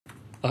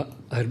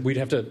We'd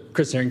have to,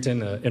 Chris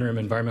Harrington, Interim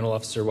Environmental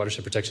Officer,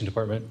 Watershed Protection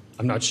Department.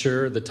 I'm not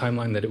sure the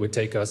timeline that it would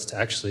take us to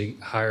actually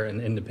hire an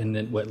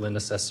independent wetland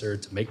assessor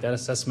to make that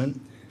assessment.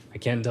 I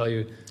can tell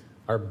you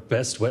our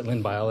best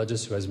wetland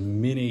biologist, who has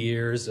many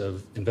years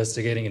of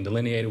investigating and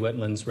delineating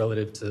wetlands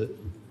relative to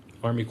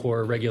Army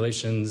Corps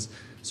regulations,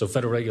 so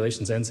federal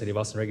regulations and City of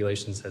Austin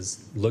regulations,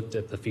 has looked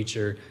at the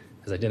feature,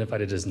 has identified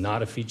it as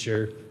not a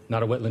feature,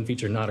 not a wetland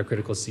feature, not a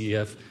critical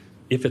CEF.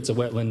 If it's a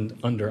wetland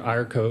under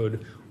our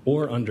code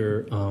or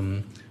under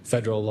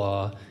federal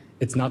law,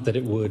 it's not that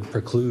it would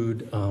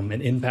preclude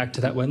an impact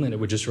to that wetland, it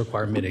would just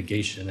require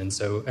mitigation. And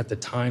so at the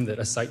time that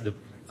a site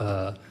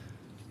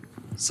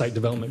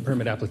development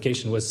permit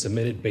application was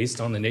submitted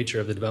based on the nature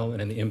of the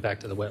development and the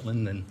impact of the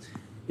wetland, then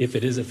if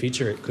it is a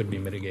feature, it could be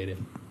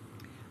mitigated.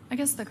 I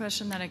guess the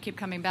question that I keep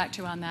coming back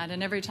to on that,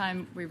 and every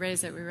time we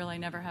raise it, we really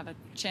never have a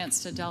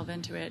chance to delve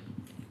into it,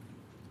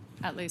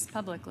 at least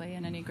publicly,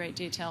 in any great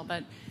detail,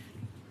 but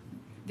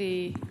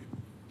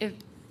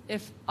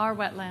if our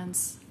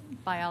wetlands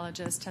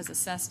biologist has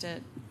assessed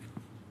it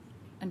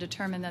and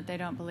determined that they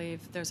don't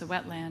believe there's a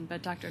wetland,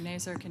 but Dr.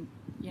 Nazer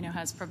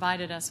has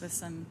provided us with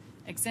some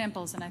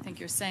examples, and I think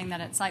you're saying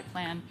that at site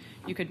plan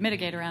you could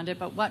mitigate around it,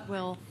 but what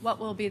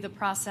will be the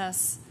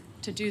process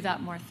to do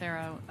that more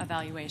thorough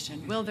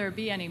evaluation? Will there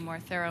be any more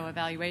thorough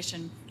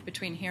evaluation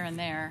between here and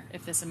there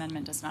if this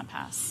amendment does not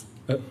pass?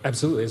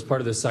 Absolutely. As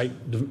part of the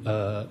site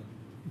development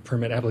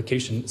permit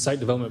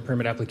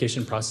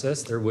application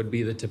process, there would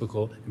be the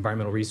typical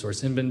environmental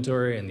resource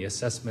inventory and the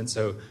assessment.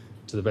 So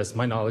to the best of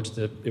my knowledge,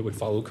 that it would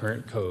follow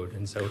current code.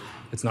 And so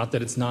it's not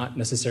that it's not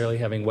necessarily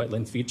having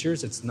wetland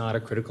features. It's not a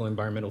critical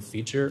environmental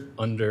feature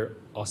under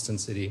Austin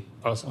City,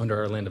 under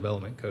our land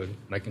development code.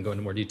 And I can go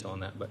into more detail on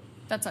that, but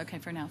that's okay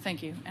for now.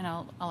 Thank you. And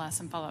I'll ask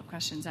some follow-up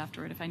questions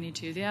afterward if I need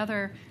to. The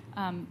other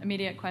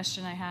immediate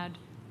question I had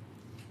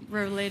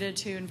related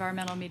to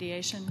environmental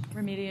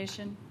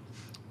remediation.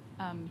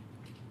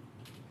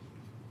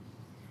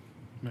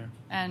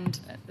 And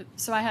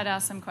so I had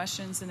asked some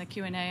questions in the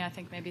Q&A. I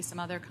think maybe some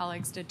other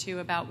colleagues did too,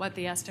 about what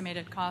the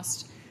estimated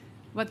cost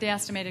would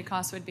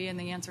be, and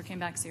the answer came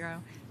back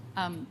zero.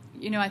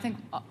 I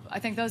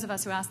think those of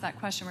us who asked that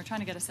question were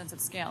trying to get a sense of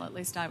scale. At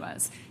least I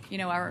was.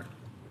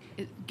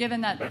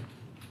 Given that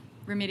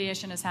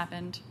remediation has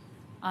happened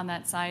on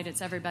that site,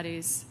 it's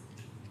everybody's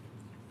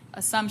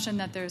assumption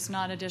that there's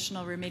not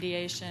additional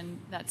remediation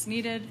that's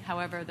needed.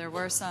 However, there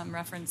were some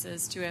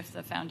references to if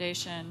the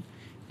foundation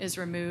is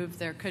removed,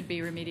 there could be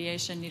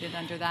remediation needed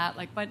under that.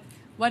 Like,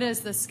 what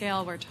is the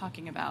scale we're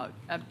talking about?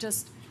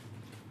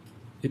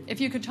 If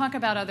you could talk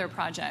about other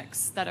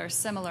projects that are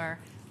similar,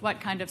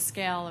 what kind of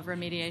scale of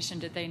remediation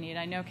did they need?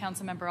 I know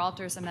Councilmember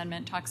Alter's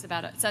amendment talks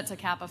about it, sets a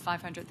cap of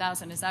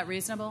 $500,000. Is that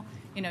reasonable?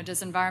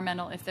 Does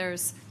environmental, if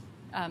there's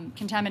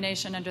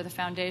contamination under the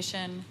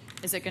foundation,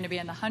 is it going to be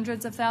in the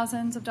hundreds of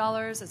thousands of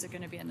dollars? Is it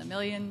going to be in the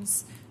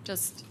millions?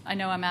 I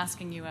know I'm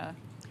asking you a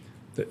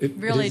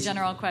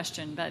general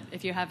question, but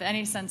if you have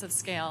any sense of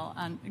scale,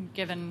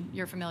 given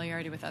your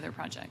familiarity with other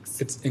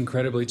projects. It's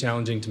incredibly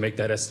challenging to make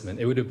that estimate.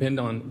 It would depend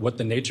on what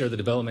the nature of the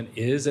development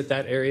is at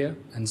that area,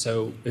 and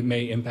so it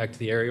may impact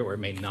the area or it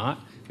may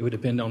not. It would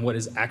depend on what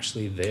is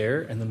actually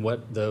there and then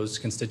what those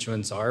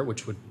constituents are,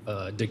 which would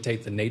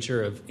dictate the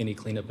nature of any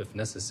cleanup if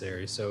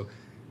necessary. So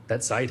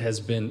that site has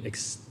been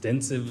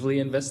extensively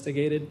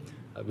investigated.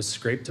 It was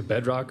scraped to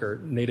bedrock or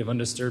native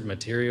undisturbed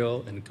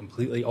material, and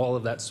completely all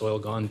of that soil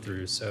gone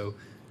through. So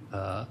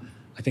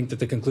I think that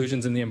the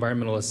conclusions in the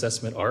environmental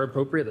assessment are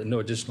appropriate, that no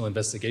additional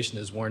investigation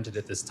is warranted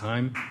at this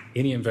time.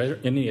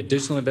 Any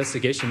additional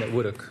investigation that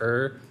would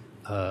occur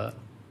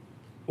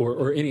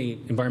or any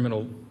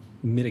environmental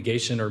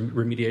mitigation or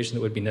remediation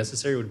that would be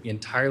necessary would be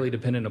entirely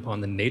dependent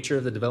upon the nature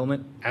of the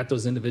development at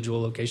those individual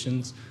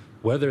locations,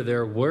 whether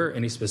there were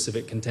any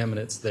specific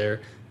contaminants there,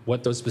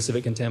 what those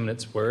specific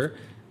contaminants were,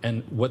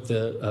 and what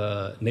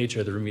the nature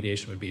of the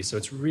remediation would be. So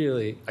it's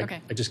really,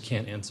 okay. I just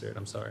can't answer it.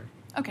 I'm sorry.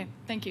 Okay,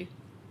 thank you.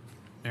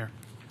 Mayor.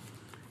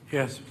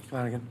 Yes,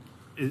 Flanagan.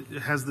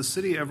 Has the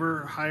city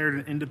ever hired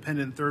an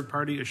independent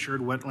third-party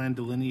assured wetland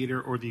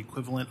delineator or the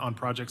equivalent on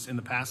projects in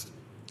the past?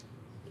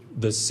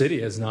 The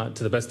city has not,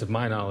 to the best of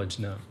my knowledge,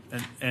 no.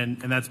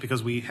 And that's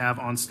because we have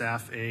on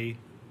staff a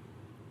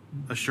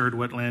assured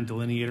wetland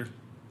delineator?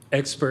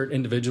 Expert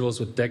individuals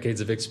with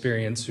decades of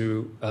experience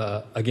who,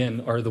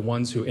 again, are the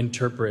ones who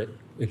interpret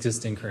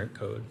existing current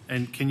code.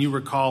 And can you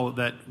recall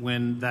that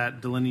when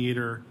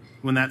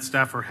that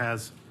staffer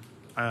has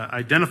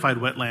identified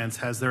wetlands,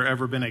 has there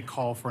ever been a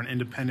call for an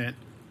independent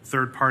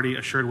third-party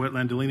assured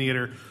wetland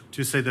delineator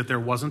to say that there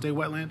wasn't a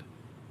wetland?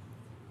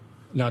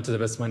 Not to the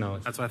best of my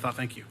knowledge. That's what I thought.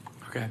 Thank you.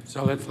 Okay,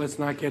 so let's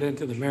not get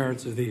into the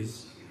merits of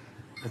these.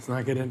 Let's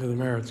not get into the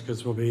merits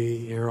because we'll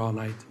be here all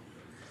night.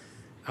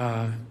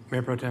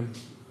 Mayor Pro Tem.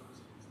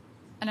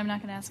 And I'm not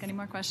going to ask any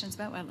more questions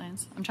about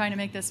wetlands. I'm trying to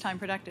make this time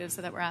productive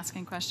so that we're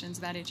asking questions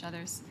about each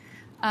other's.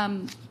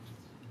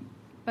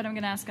 But I'm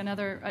going to ask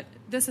another.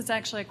 This is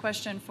actually a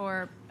question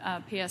for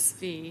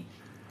PSV,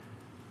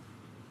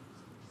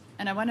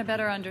 and I want to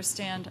better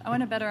understand.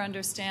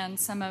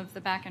 some of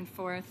the back and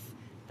forth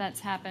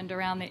that's happened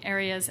around the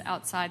areas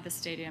outside the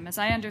stadium. As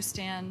I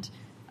understand,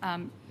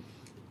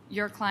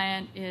 your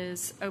client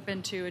is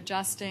open to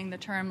adjusting the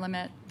term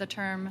limit, the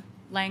term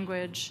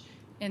language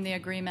in the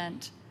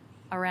agreement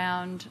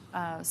around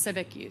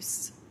civic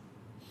use.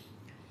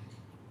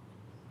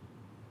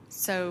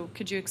 So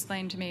could you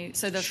explain to me?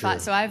 So Sure.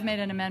 So I've made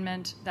an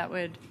amendment that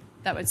would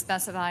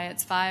specify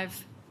it's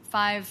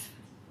five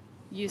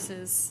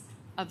uses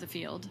of the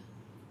field,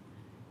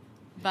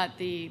 but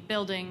the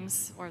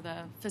buildings or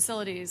the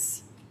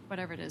facilities,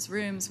 whatever it is,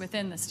 rooms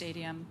within the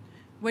stadium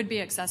would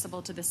be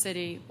accessible to the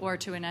city or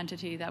to an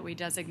entity that we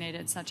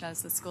designated, such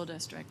as the school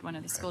district, one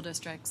of the school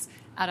districts,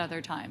 at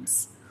other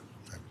times.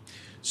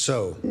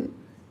 So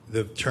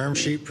the term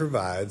sheet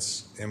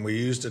provides, and we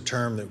used a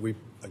term that we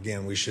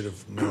should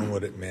have known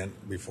what it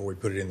meant before we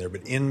put it in there,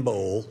 but in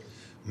bowl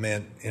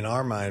meant, in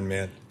our mind,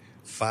 meant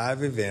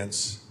 5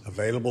 events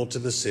available to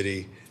the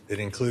city that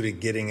included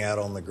getting out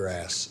on the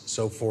grass.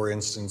 So for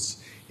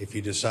instance, if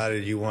you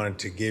decided you wanted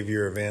to give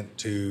your event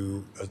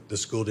to the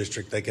school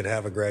district, they could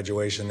have a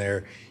graduation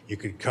there. You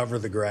could cover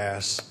the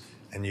grass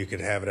and you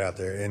could have it out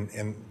there.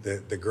 And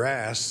the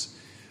grass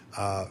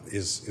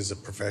is a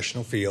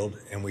professional field,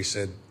 and we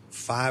said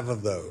 5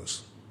 of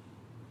those.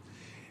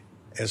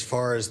 As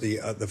far as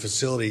the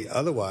facility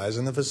otherwise,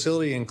 and the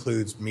facility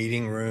includes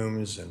meeting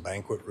rooms and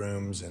banquet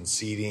rooms and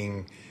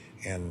seating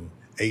and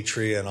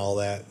atria and all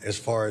that. As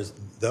far as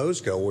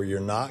those go, where you're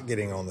not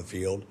getting on the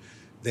field,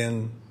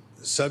 then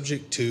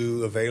subject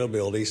to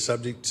availability,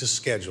 subject to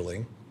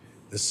scheduling,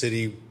 the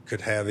city could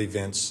have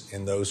events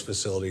in those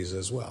facilities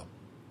as well.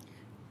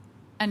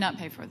 And not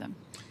pay for them.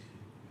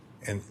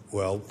 And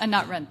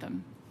not rent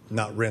them.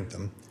 Not rent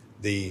them.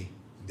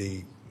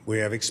 We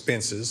have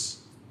expenses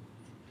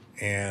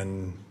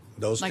and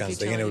those like kinds of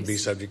things, and it would be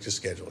utilities. subject to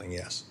scheduling,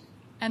 yes.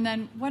 And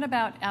then what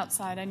about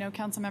outside? I know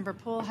Councilmember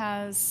Poole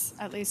has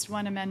at least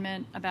one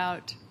amendment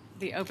about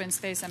the open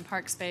space and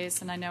park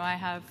space, and I know I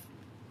have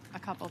a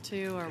couple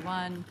too, or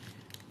one.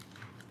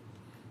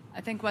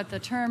 I think what the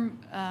term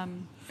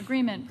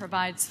agreement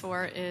provides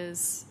for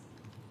is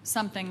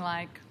something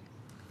like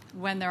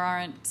when there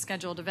aren't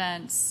scheduled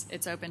events,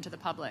 it's open to the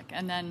public.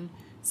 And then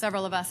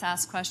several of us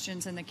asked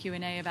questions in the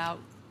Q&A about,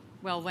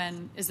 well,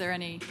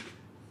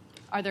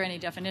 are there any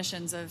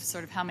definitions of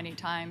sort of how many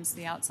times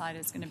the outside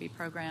is going to be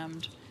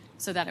programmed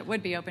so that it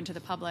would be open to the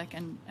public?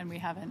 And we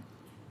haven't.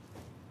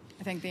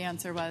 I think the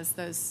answer was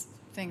those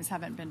things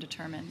haven't been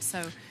determined.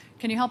 So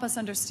can you help us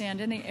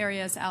understand in the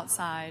areas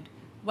outside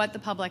what the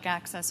public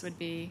access would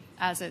be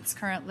as it's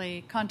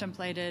currently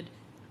contemplated,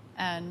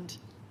 and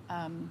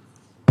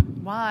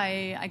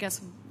why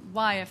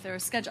if there are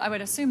scheduled, I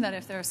would assume that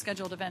if there are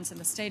scheduled events in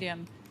the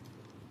stadium,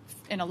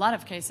 in a lot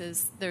of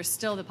cases, there's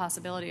still the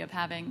possibility of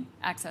having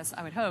access,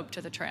 I would hope,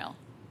 to the trail.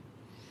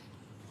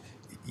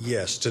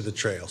 Yes, to the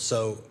trail.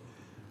 So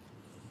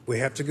we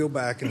have to go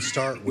back and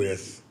start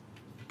with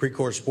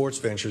Precourt Sports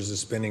Ventures is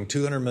spending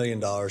 $200 million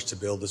to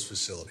build this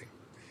facility.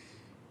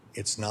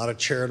 It's not a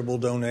charitable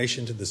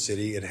donation to the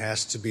city. It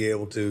has to be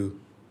able to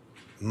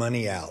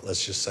money out,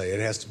 let's just say. It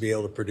has to be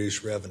able to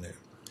produce revenue.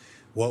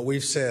 What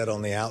we've said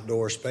on the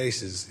outdoor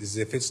spaces is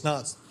if there's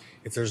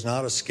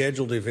not a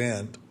scheduled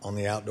event on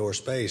the outdoor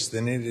space,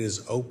 then it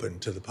is open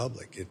to the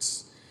public. You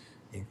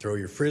can throw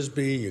your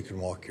Frisbee, you can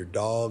walk your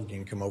dog, you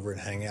can come over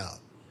and hang out.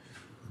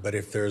 But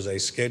if there's a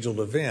scheduled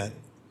event,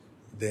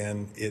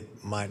 then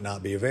it might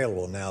not be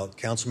available. Now,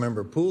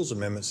 Councilmember Poole's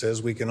amendment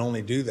says we can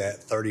only do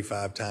that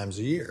 35 times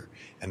a year,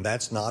 and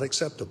that's not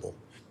acceptable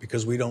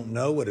because we don't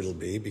know what it'll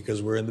be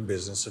because we're in the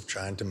business of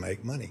trying to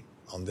make money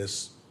on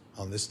this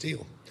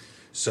deal.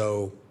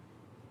 So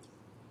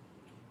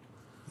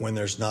when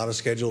there's not a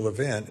scheduled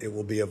event, it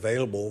will be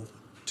available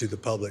to the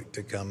public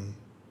to come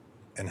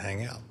and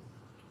hang out.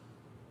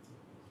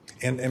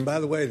 And by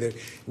the way,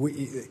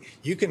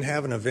 you can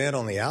have an event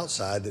on the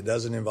outside that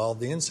doesn't involve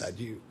the inside.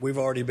 We've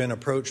already been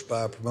approached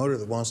by a promoter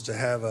that wants to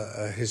have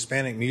a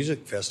Hispanic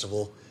music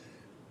festival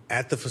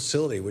at the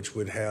facility, which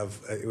would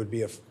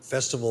be a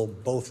festival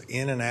both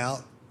in and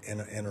out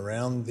and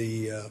around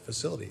the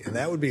facility. And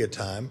that would be a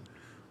time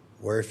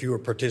where if you were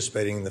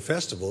participating in the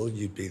festival,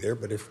 you'd be there,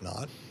 but if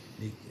not,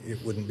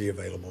 it wouldn't be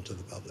available to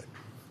the public.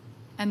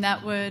 And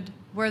that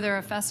were there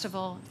a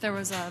festival, if there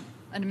was an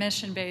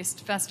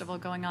admission-based festival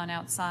going on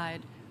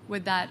outside,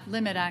 would that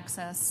limit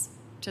access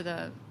to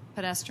the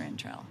pedestrian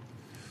trail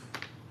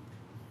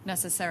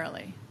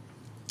necessarily?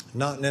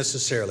 Not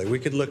necessarily. We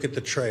could look at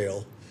the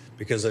trail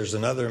because there's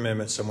another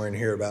amendment somewhere in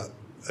here about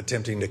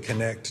attempting to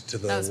connect to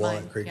the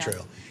Walnut Creek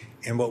Trail.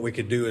 And what we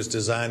could do is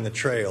design the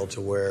trail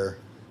to where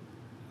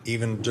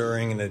even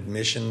during an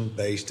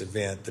admission-based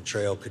event, the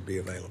trail could be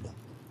available.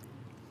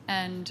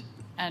 And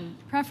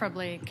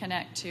preferably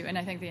connect to, and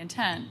I think the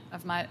intent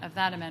of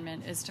that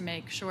amendment is to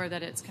make sure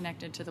that it's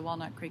connected to the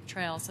Walnut Creek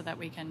Trail so that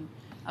we can,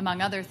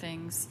 among other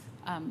things,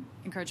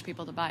 encourage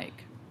people to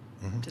bike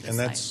to the and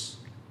site.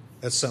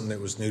 That's something that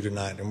was new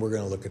tonight, and we're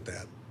going to look at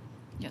that.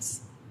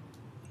 Yes.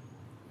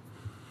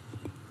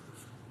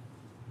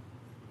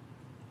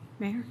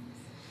 Mayor?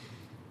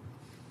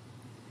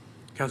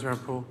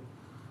 Councilmember Poole.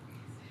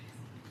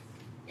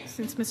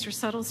 since Mr.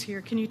 Suttle's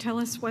here, can you tell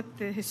us what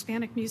the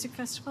Hispanic Music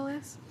Festival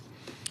is?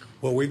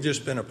 Well, we've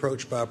just been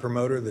approached by a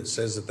promoter that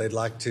says that they'd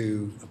like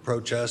to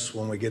approach us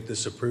when we get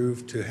this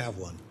approved to have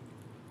one.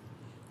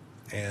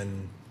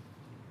 And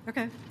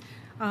Okay.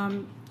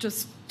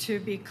 Just to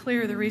be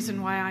clear, the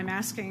reason why I'm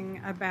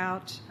asking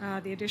about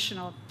the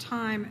additional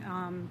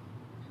time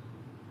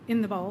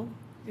in the bowl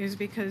is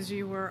because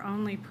you were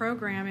only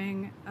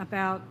programming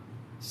about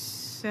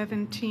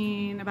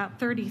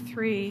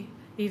 33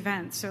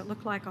 events. So it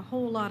looked like a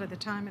whole lot of the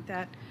time at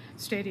that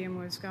stadium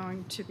was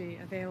going to be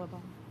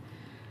available.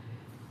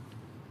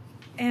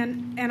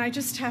 And I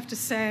just have to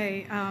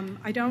say,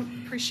 I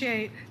don't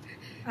appreciate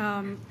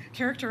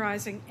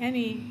characterizing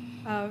any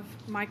of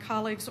my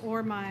colleagues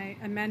or my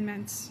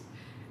amendments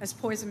as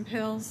poison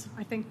pills.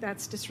 I think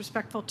that's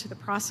disrespectful to the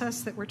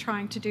process that we're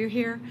trying to do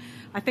here.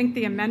 I think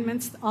the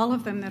amendments, all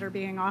of them that are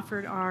being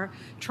offered, are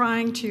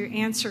trying to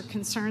answer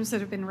concerns that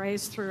have been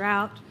raised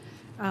throughout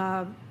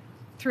the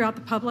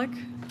public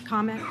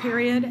comment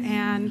period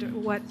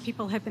and what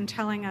people have been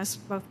telling us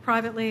both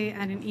privately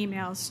and in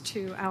emails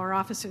to our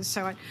offices.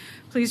 So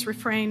please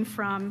refrain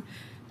from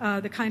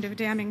the kind of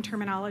damning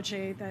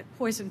terminology that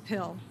poison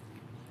pill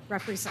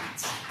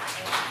represents.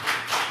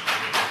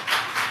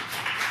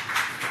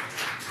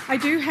 I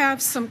do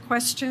have some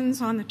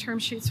questions on the term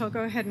sheet, so I'll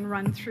go ahead and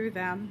run through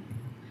them.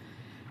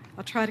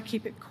 I'll try to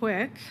keep it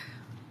quick.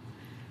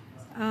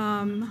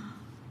 Mayor?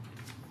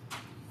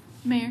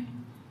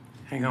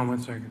 Hang on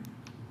one second.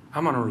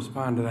 I'm going to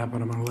respond to that,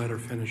 but I'm going to let her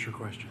finish her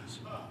questions.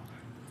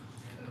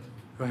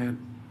 Go ahead.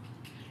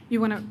 You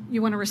want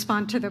to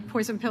respond to the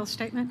poison pill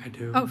statement? I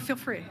do. Oh, feel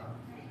free.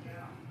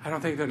 I don't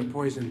think that a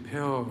poison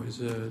pill is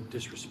a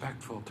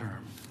disrespectful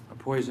term. A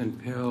poison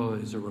pill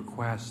is a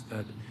request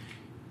that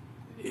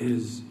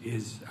is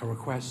a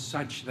request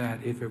such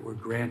that if it were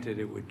granted,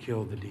 it would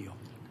kill the deal.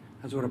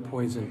 That's what a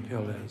poison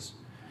pill is.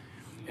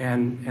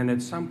 And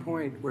at some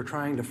point, we're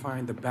trying to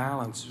find the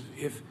balance.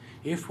 If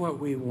what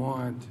we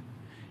want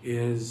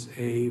is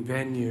a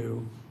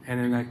venue and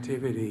an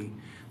activity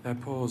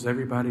that pulls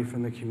everybody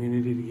from the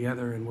community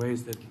together in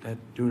ways that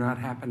do not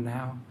happen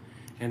now,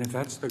 and if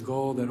that's the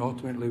goal that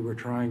ultimately we're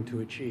trying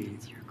to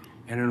achieve,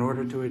 and in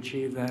order to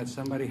achieve that,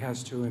 somebody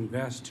has to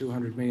invest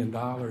 $200 million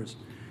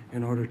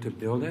in order to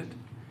build it,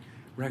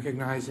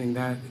 recognizing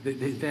that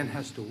it then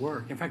has to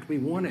work. In fact, we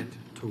want it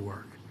to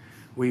work.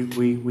 We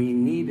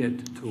need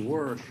it to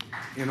work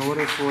in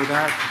order for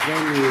that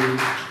venue.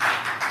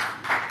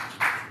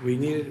 We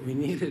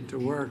need it to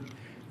work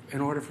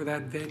in order for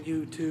that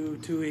venue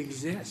to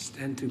exist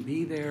and to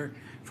be there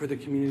for the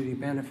community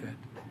benefit.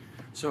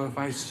 So if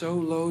I so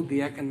load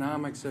the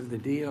economics of the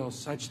deal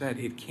such that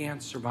it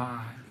can't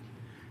survive,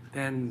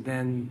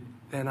 then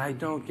I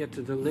don't get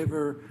to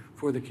deliver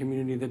for the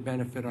community the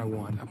benefit I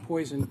want. A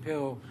poison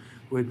pill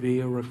would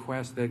be a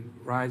request that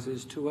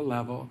rises to a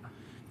level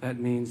that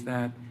means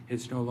that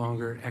it's no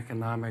longer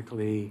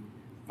economically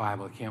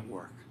viable. It can't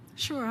work.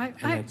 Sure,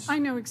 I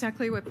know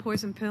exactly what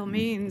poison pill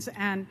means,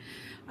 and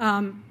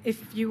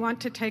if you want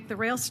to take the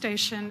rail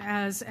station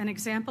as an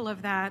example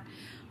of that,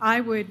 I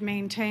would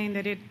maintain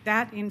that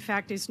that in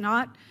fact is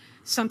not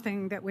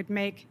something that would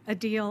make a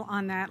deal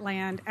on that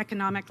land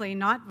economically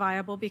not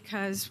viable,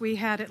 because we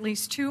had at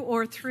least 2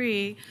 or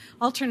 3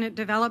 alternate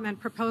development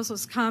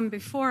proposals come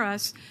before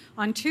us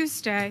on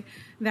Tuesday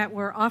that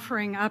were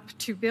offering up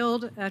to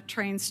build a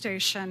train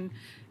station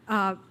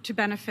to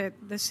benefit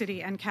the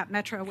city and Cap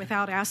Metro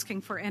without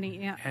asking for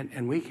any.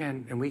 And we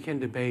can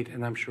debate,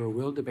 and I'm sure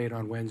we'll debate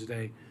on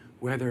Wednesday,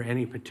 whether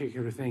any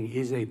particular thing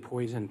is a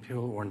poison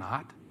pill or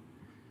not.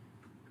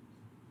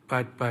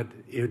 But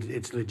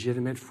it's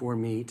legitimate for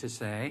me to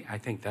say I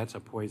think that's a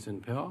poison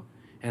pill,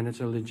 and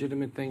it's a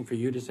legitimate thing for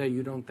you to say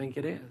you don't think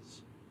it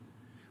is.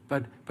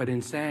 But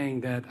in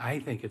saying that I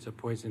think it's a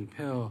poison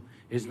pill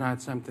is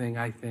not something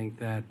I think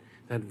that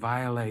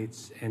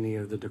violates any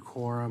of the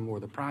decorum or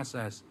the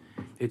process.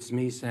 It's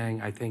me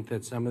saying I think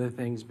that some of the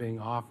things being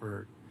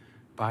offered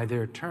by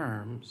their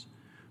terms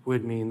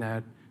would mean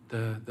that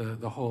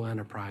the whole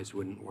enterprise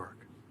wouldn't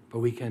work. But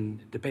we can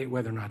debate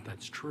whether or not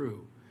that's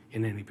true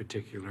in any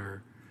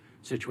particular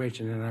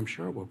situation, and I'm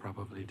sure we'll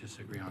probably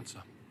disagree on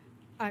some.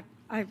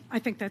 I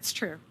think that's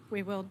true.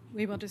 We will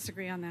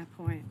disagree on that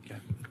point. Okay.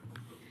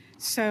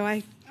 So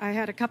I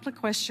had a couple of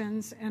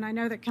questions, and I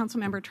know that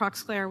Councilmember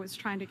Troxclair was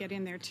trying to get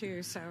in there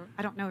too, so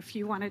I don't know if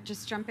you want to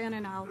just jump in,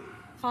 and I'll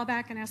fall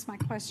back and ask my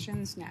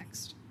questions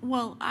next.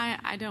 Well,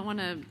 I don't want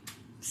to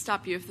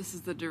stop you if this is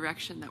the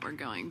direction that we're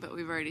going, but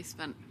we've already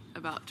spent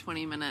about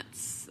 20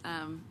 minutes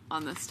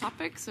on this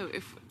topic, so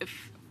if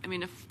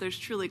there's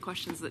truly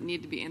questions that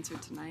need to be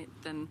answered tonight,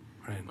 then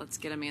right, let's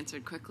get them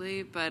answered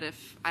quickly. But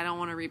if I don't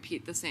want to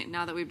repeat the same,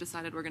 now that we've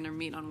decided we're going to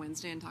meet on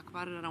Wednesday and talk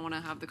about it, I don't want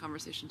to have the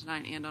conversation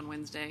tonight and on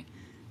Wednesday,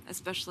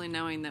 especially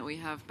knowing that we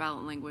have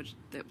ballot language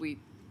that we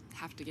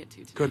have to get to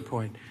tonight. Good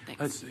point.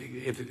 Thanks.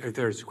 If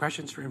there's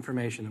questions for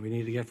information that we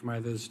need to get from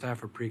either the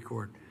staff or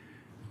pre-court,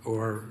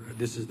 or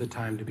this is the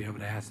time to be able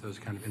to ask those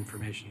kind of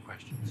information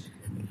questions.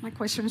 My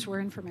questions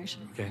were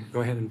information. Okay,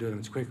 go ahead and do them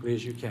as quickly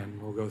as you can.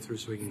 We'll go through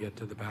so we can get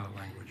to the ballot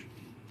language.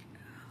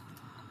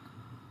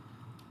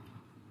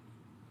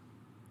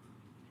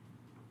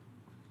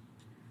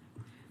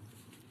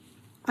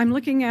 I'm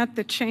looking at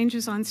the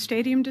changes on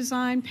stadium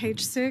design,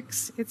 page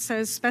 6. It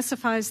says,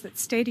 specifies that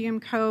Stadium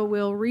Co.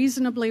 will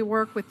reasonably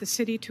work with the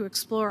city to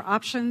explore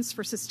options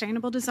for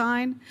sustainable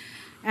design.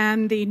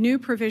 And the new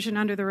provision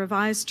under the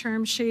revised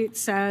term sheet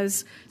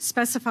says,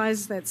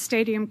 specifies that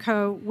Stadium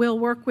Co. will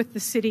work with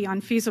the city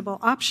on feasible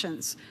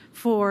options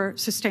for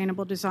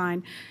sustainable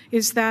design.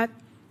 Is that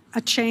a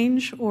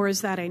change or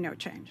is that a no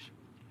change?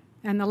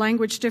 And the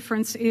language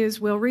difference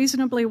is will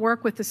reasonably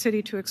work with the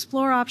city to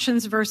explore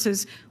options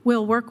versus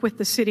will work with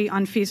the city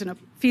on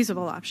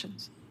feasible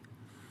options.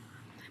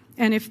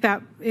 And if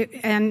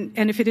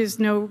it is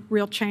no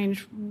real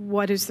change,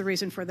 what is the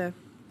reason for the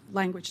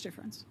language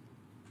difference?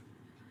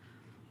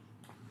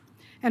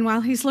 And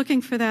while he's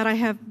looking for that, I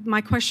have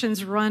my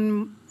questions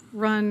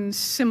run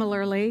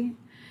similarly.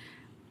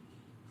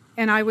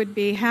 And I would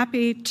be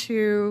happy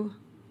to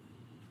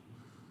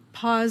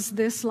pause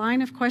this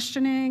line of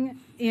questioning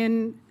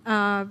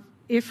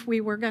if we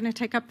were going to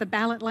take up the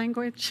ballot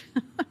language,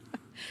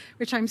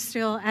 which I'm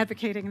still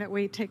advocating that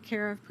we take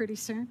care of pretty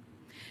soon,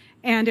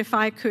 and if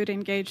I could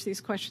engage these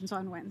questions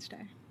on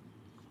Wednesday.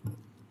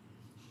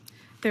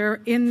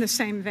 They're in the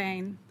same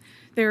vein.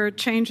 There are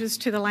changes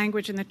to the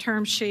language in the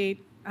term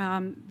sheet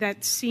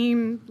that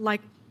seem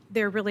like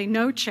they're really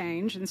no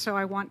change, and so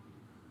I want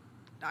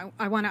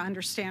to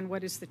understand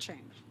what is the change.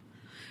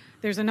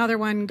 There's another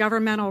one,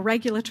 governmental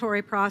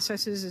regulatory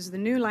processes is the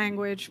new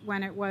language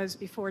when it was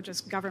before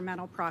just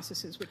governmental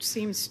processes, which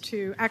seems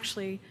to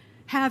actually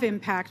have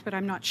impact, but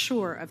I'm not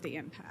sure of the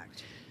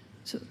impact.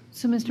 So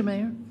Mr.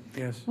 Mayor?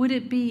 Yes. Would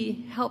it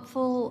be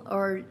helpful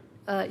or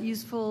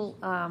useful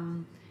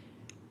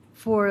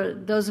for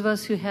those of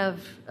us who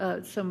have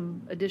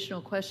some additional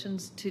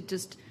questions to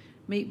just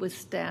meet with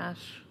staff,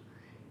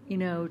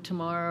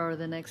 tomorrow or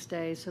the next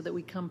day so that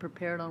we come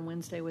prepared on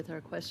Wednesday with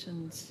our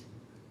questions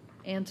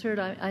answered?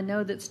 I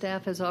know that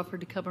staff has offered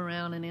to come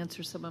around and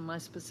answer some of my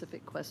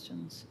specific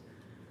questions.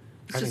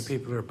 I think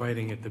people are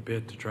biting at the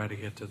bit to try to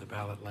get to the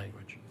ballot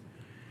language.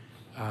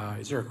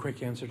 Is there a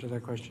quick answer to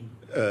that question?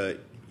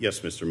 Yes,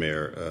 Mr.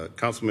 Mayor.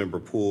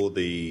 Councilmember Poole,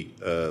 the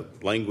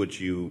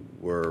language you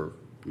were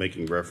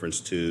making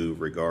reference to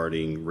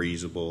regarding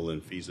reasonable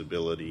and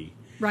feasibility.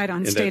 Right,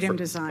 on stadium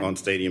design. On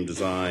stadium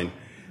design.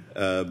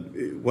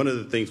 One of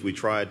the things we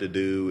tried to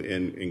do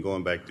in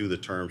going back through the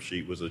term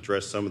sheet was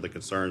address some of the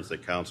concerns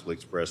that Council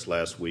expressed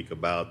last week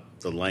about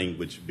the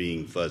language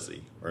being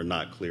fuzzy or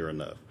not clear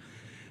enough,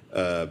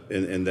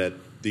 and that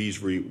these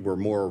were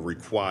more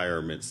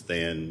requirements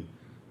than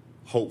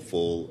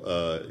hopeful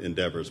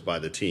endeavors by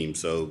the team.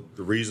 So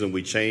the reason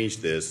we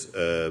changed this,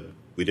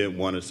 we didn't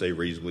want to say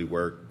reasonably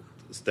work.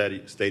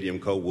 Stadium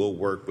Co. will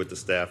work with the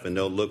staff and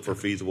they'll look for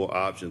feasible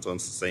options on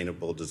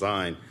sustainable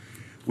design.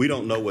 We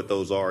don't know what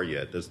those are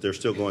yet. They're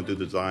still going through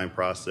the design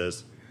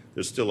process.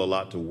 There's still a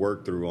lot to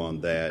work through on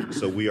that.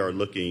 So we are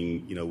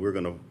looking, we're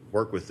going to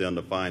work with them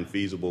to find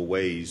feasible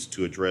ways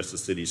to address the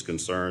city's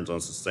concerns on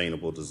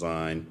sustainable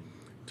design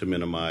to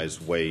minimize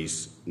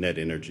waste, net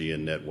energy,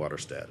 and net water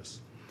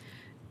status.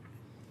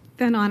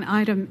 Then on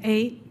item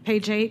 8,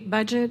 page 8,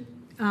 budget,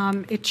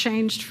 it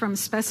changed from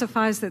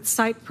specifies that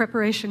site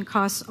preparation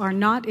costs are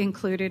not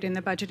included in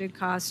the budgeted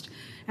cost,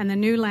 and the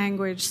new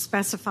language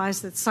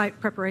specifies that site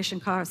preparation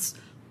costs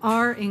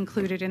are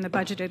included in the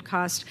budgeted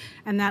cost,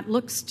 and that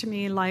looks to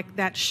me like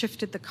that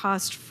shifted the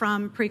cost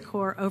from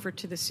Precor over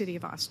to the City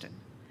of Austin.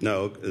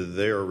 No,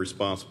 they are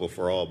responsible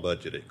for all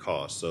budgeted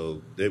costs,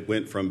 so it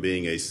went from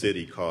being a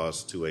city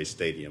cost to a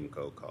Stadium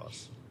Co.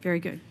 cost.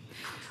 Very good.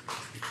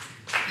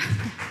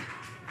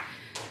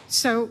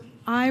 So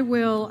I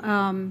will,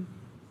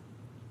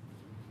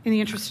 in the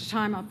interest of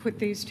time, I'll put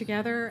these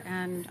together,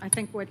 and I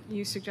think what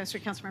you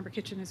suggested, Councilmember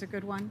Kitchen, is a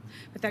good one.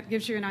 But that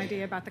gives you an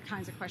idea about the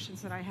kinds of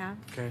questions that I have.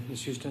 Okay,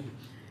 Ms. Houston?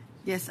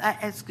 Yes, I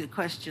asked a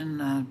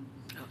question,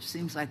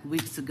 seems like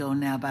weeks ago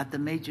now, about the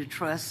major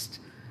trust.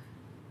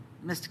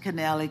 Mr.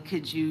 Canale,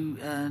 could you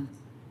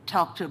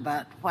talk to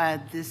about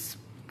why this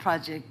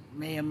project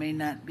may or may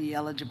not be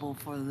eligible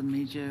for the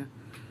major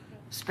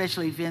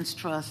special events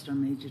trust or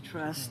major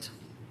trust?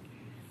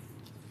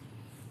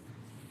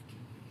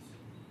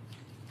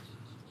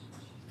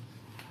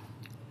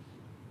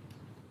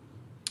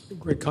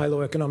 Greg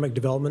Kylo, Economic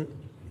Development.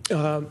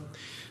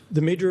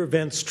 The Major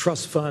Events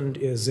Trust Fund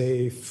is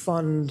a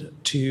fund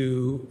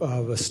to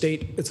a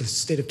state. It's a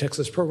state of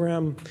Texas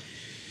program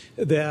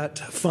that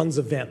funds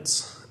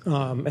events,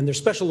 and they're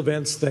special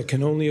events that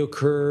can only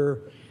occur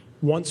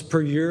once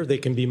per year. They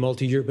can be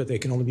multi-year, but they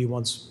can only be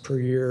once per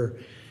year.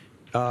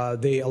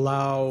 They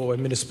allow a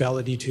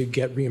municipality to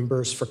get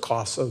reimbursed for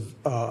costs of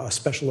a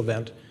special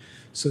event.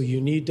 So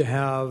you need to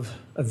have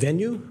a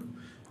venue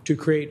to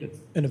create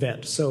an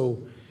event.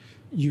 So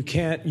you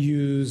can't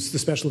use the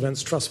Special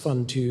Events Trust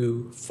Fund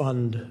to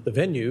fund the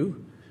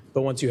venue,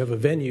 but once you have a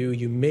venue,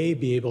 you may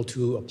be able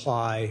to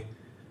apply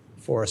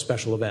for a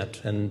special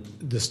event. And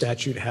the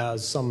statute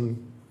has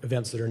some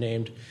events that are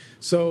named.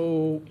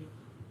 So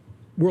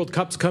World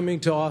Cup's coming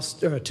to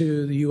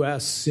the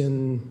U.S.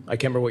 in, I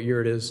can't remember what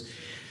year it is.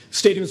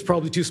 Stadium's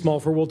probably too small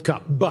for World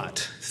Cup,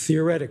 but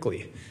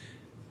theoretically,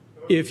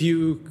 If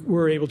you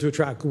were able to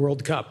attract the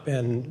World Cup,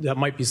 and that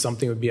might be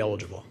something that would be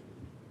eligible.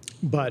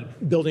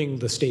 But building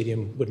the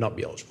stadium would not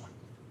be eligible.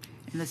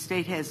 And the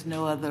state has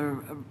no other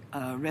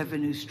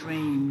revenue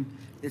stream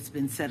that's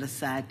been set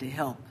aside to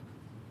help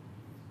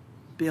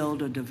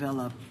build or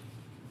develop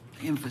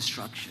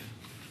infrastructure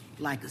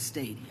like a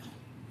stadium.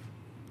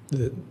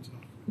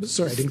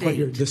 Sorry, I didn't quite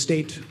hear. The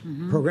state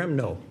program?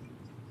 No,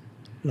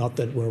 not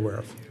that we're aware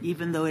of.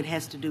 Even though it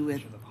has to do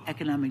with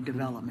economic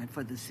development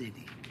for the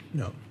city?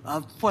 No.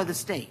 For the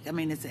state. I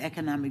mean, it's an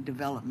economic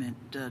development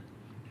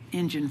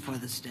engine for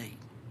the state.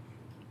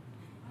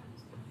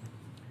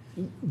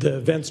 The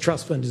Events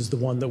Trust Fund is the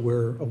one that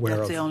we're aware of.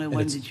 That's the only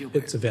one that you're aware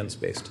of. It's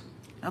events-based.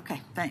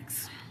 Okay,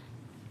 thanks.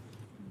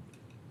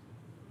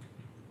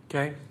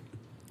 Okay.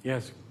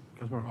 Yes,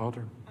 Councilmember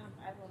Alter.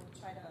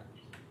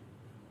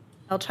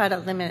 I'll try to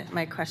limit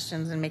my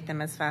questions and make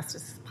them as fast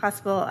as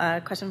possible.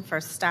 Question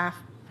for staff,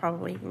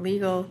 probably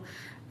legal.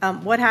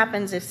 What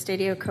happens if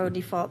Stadio Co.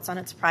 defaults on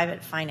its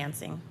private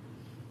financing?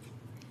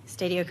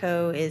 Stadio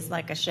Co. is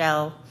like a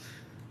shell.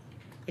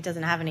 It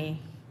doesn't have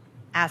any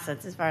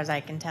assets as far as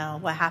I can tell.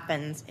 What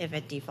happens if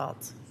it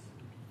defaults?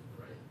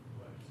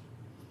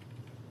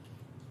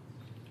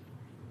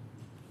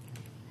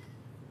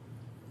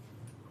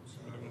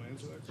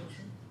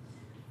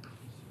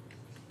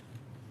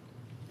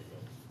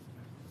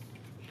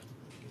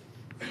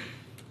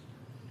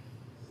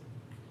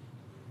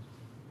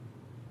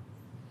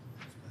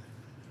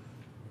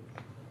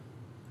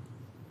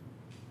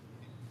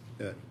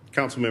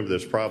 Councilmember,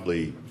 there's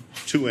probably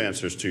two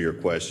answers to your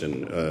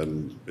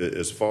question.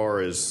 As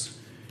far as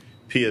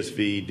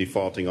PSV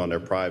defaulting on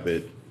their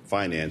private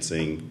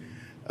financing,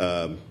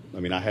 I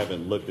mean, I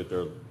haven't looked at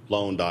their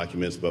loan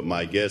documents, but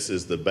my guess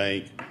is the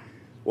bank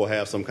will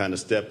have some kind of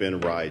step-in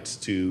rights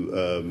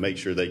to make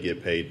sure they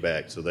get paid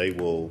back. So they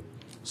will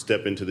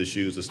step into the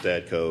shoes of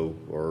Stadco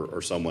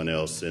or someone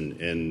else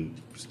and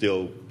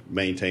still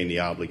maintain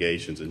the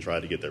obligations and try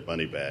to get their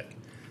money back.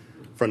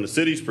 From the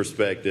city's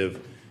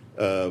perspective,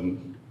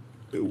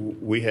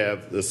 we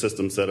have the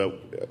system set up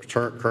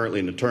currently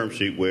in the term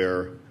sheet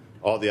where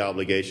all the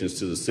obligations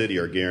to the city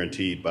are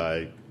guaranteed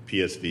by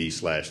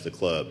PSV / the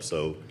club.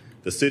 So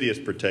the city is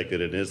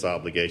protected in its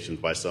obligations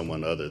by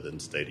someone other than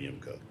Stadium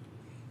Co.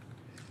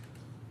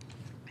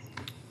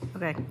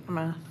 Okay, I'm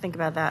going to think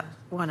about that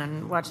one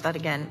and watch that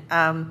again.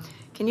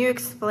 Can you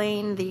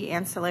explain the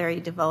ancillary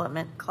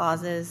development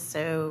clauses?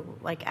 So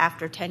like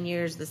after 10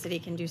 years, the city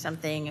can do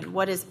something, and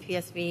what is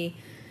PSV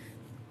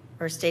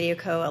or Stadio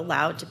Co.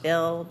 allowed to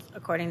build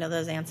according to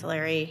those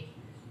ancillary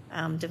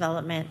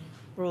development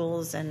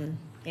rules? And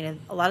you know,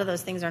 a lot of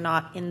those things are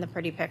not in the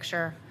pretty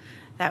picture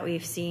that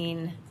we've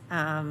seen.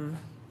 Help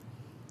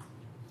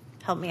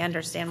me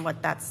understand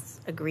what that's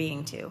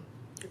agreeing to.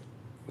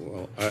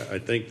 Well, I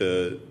think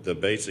the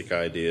basic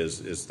idea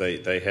is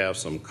they have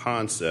some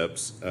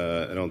concepts.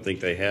 I don't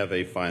think they have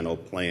a final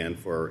plan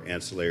for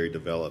ancillary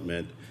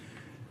development.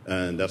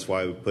 And that's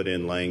why we put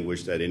in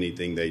language that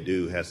anything they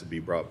do has to be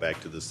brought back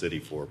to the city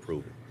for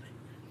approval.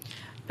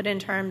 But in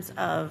terms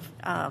of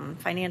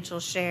financial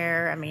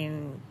share, I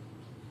mean,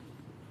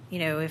 you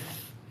know,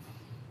 if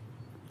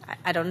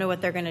I don't know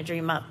what they're going to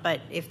dream up,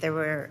 but if there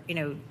were, you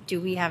know, do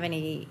we have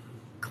any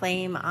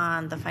claim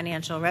on the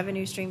financial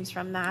revenue streams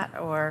from that,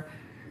 or?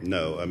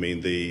 No, I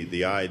mean,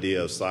 the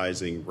idea of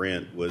sizing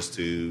rent was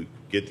to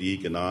get the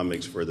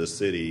economics for the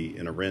city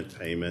in a rent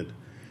payment.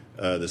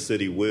 The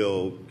city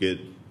will get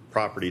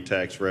property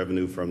tax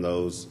revenue from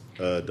those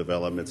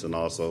developments, and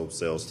also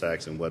sales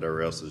tax and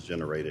whatever else is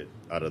generated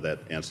out of that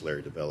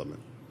ancillary development.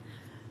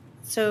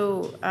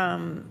 So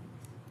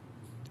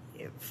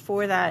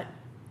for that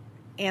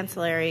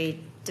ancillary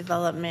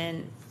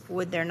development,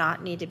 would there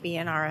not need to be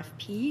an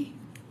RFP?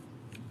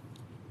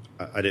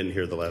 I didn't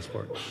hear the last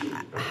part.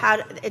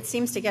 It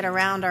seems to get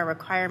around our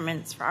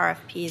requirements for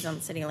RFPs on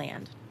city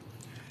land.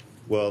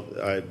 Well,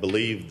 I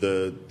believe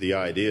the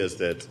idea is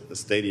that the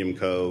Stadium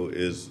Co.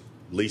 is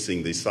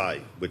leasing the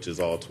site, which is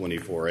all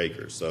 24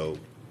 acres. So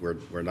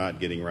we're not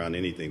getting around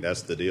anything.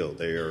 That's the deal.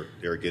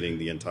 They're getting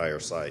the entire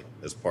site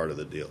as part of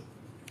the deal.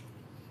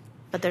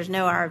 But there's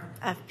no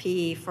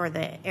RFP for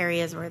the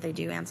areas where they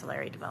do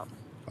ancillary development.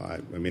 I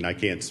mean, I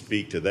can't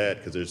speak to that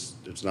because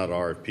there's not an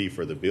RFP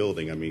for the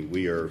building. I mean,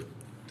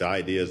 the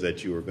idea is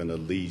that you are going to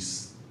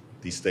lease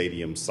the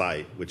stadium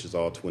site, which is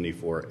all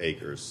 24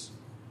 acres,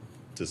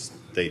 to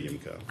Stadium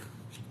Co.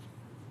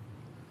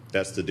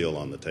 That's the deal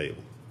on the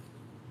table.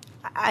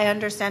 I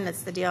understand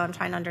it's the deal. I'm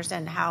trying to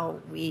understand how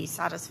we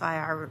satisfy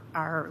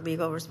our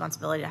legal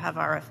responsibility to have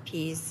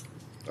RFPs.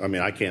 I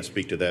mean, I can't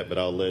speak to that, but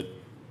I'll let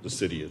the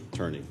city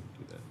attorney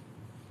do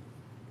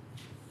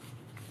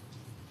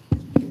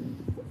that.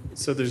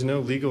 So there's no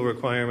legal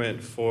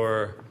requirement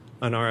for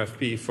an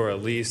RFP for a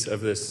lease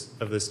of this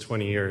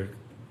 20-year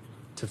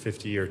to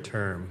 50-year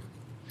term.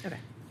 Okay.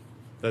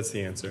 That's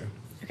the answer.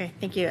 Okay,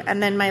 thank you.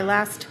 And then my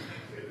last,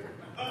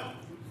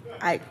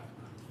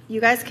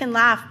 you guys can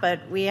laugh,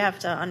 but we have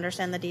to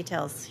understand the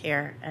details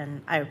here,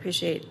 and I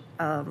appreciate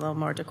a little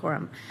more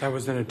decorum. That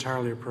was an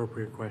entirely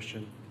appropriate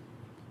question.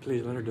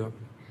 Please let her do it.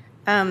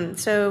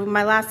 So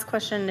my last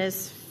question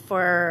is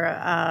for,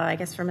 I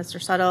guess, for Mr.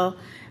 Suttle.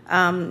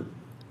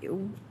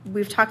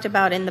 We've talked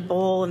about in the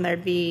bowl, and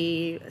there'd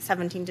be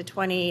 17 to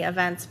 20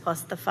 events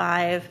plus the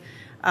 5.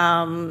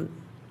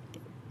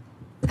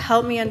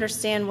 Help me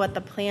understand what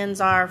the plans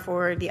are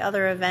for the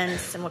other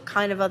events and what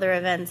kind of other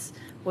events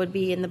would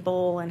be in the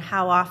bowl and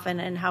how often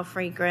and how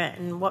frequent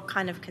and what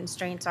kind of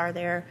constraints are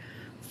there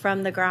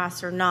from the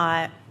grass or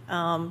not,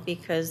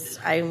 because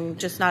I'm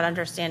just not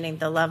understanding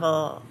the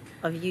level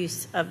of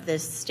use of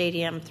this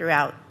stadium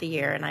throughout the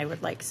year, and I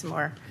would like some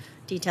more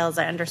details.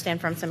 I understand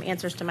from some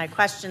answers to my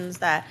questions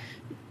that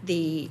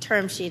the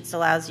term sheets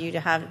allows you to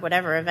have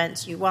whatever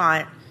events you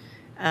want,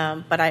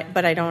 but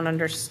I don't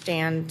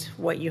understand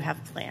what you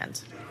have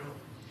planned.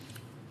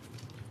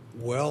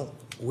 Well,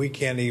 we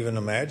can't even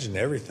imagine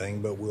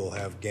everything, but we'll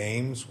have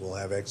games, we'll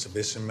have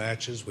exhibition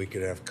matches, we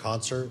could have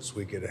concerts,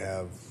 we could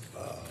have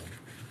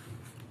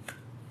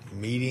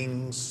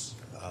meetings,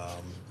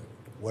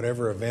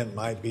 whatever event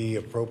might be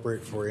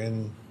appropriate for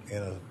in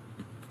a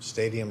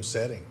stadium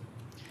setting.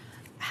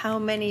 How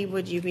many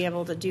would you be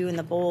able to do in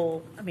the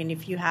bowl? I mean,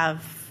 if you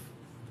have,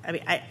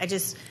 I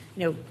just,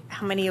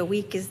 how many a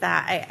week is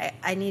that?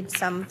 I need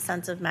some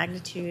sense of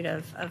magnitude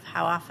of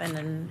how often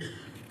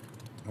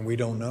and we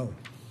don't know.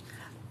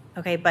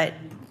 Okay, but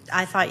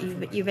I thought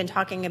you've been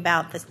talking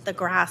about the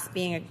grass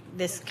being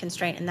this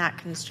constraint and that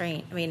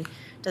constraint. I mean,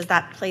 does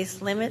that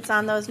place limits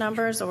on those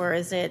numbers, or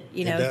is it,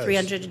 It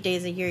 300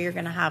 days a year you're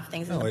going to have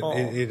things in the bowl?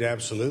 It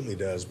absolutely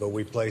does, but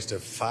we placed a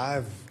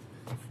five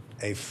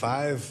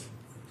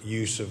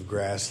use of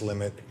grass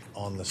limit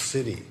on the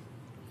city.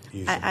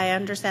 I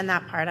understand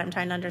that part. I'm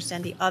trying to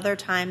understand the other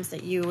times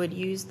that you would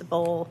use the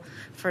bowl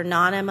for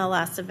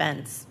non-MLS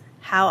events.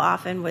 How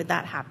often would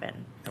that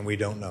happen? And we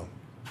don't know.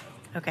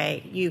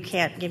 Okay, you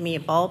can't give me a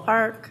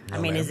ballpark? No,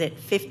 I mean, ma'am. Is it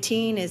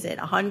 15? Is it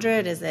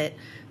 100? Is it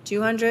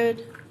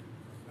 200?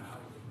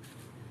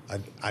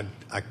 I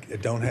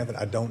don't have it.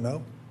 I don't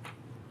know.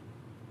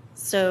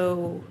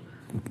 So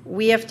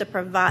we have to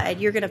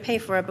provide, you're going to pay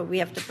for it, but we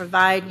have to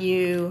provide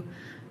you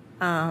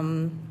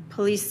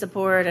police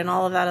support and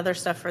all of that other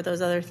stuff for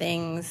those other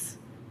things.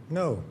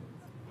 No.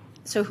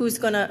 So who's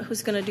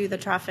gonna do the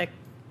traffic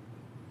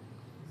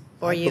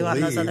for you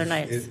on those other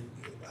nights?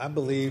 I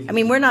believe. I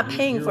mean, we're not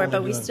paying for it,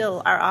 but we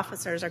still, our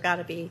officers are got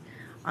to be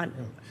on.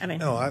 I mean,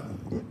 No,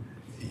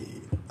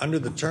 under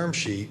the term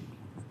sheet,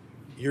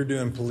 you're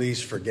doing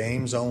police for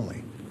games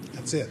only.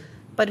 That's it.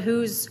 but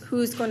who's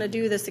going to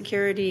do the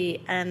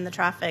security and the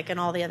traffic and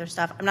all the other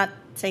stuff? I'm not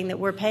saying that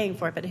we're paying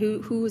for it, but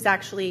who's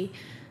actually?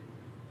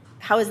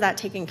 How is that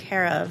taken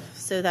care of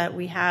so that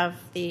we have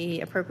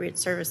the appropriate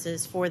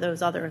services for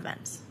those other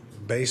events?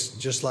 Based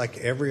just like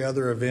every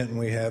other event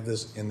we have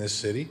in this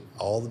city,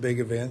 all the big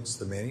events,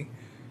 the many,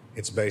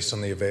 it's based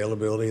on the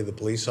availability of the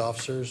police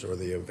officers or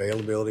the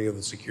availability of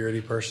the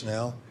security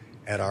personnel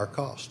at our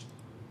cost.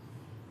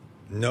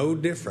 No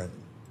different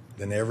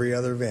than every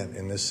other event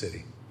in this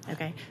city.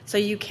 Okay, so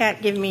you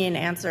can't give me an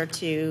answer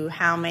to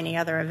how many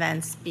other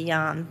events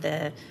beyond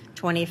the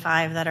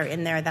 25 that are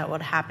in there that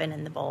would happen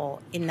in the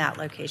bowl in that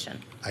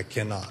location? I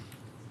cannot.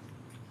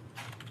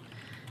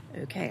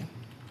 Okay,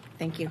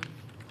 thank you.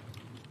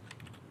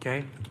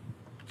 Okay.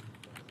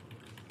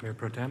 Mayor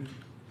Pro Tem?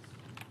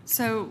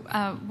 So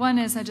one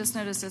is I just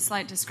noticed a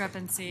slight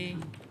discrepancy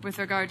with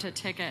regard to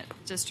ticket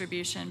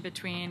distribution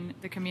between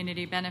the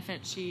community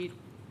benefit sheet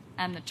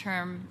and the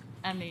term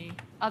and the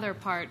other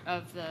part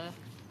of the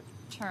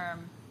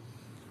term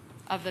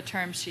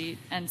sheet,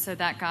 and so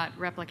that got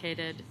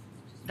replicated.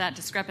 That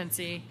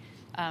discrepancy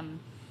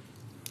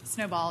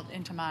snowballed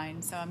into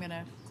mine, so I'm going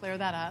to clear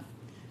that up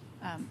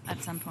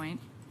at some point.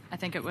 I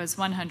think it was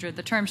 100.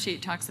 The term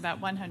sheet talks about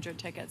 100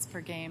 tickets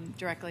per game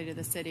directly to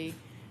the city,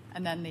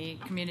 and then the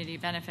community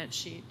benefit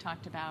sheet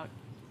talked about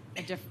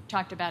it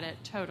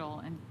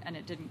total, and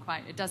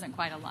it doesn't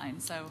quite align.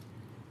 So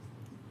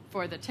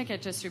for the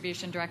ticket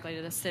distribution directly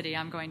to the city,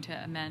 I'm going to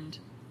amend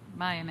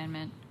my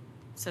amendment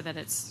so that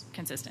it's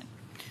consistent.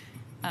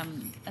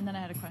 And then I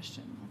had a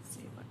question. Let's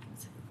see, what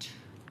was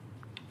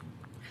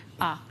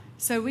it?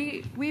 So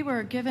we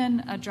were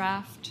given a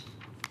draft.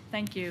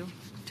 Thank you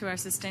to our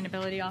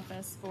sustainability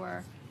office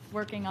for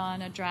working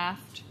on a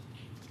draft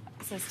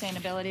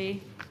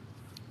sustainability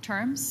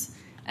terms.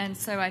 And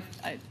so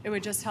it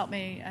would just help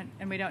me,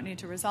 and we don't need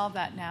to resolve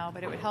that now,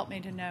 but it would help me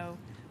to know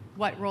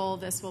what role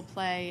this will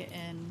play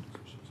in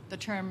the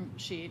term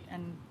sheet.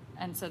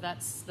 And so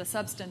that's the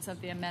substance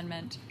of the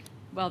amendment.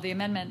 Well, the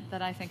amendment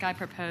that I think I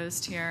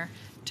proposed here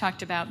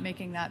talked about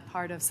making that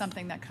part of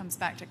something that comes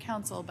back to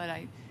council, but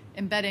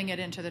embedding it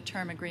into the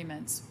term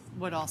agreements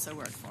would also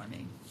work for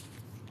me.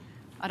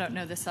 I don't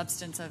know the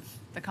substance of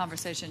the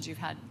conversations you've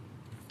had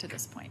to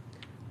this point.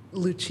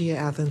 Lucia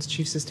Athens,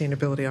 Chief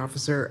Sustainability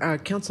Officer.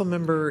 Council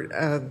member,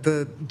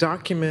 the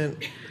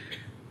document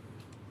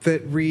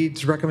that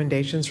reads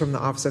recommendations from the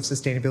Office of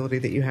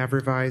Sustainability that you have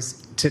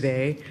revised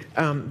today,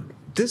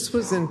 this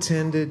was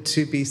intended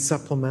to be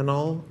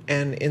supplemental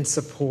and in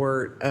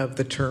support of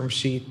the term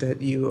sheet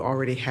that you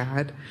already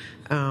had.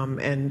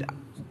 And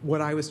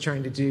what I was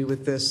trying to do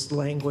with this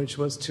language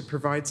was to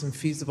provide some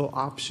feasible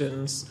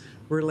options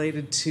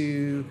related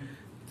to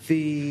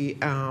the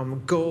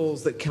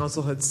goals that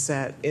council had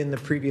set in the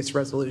previous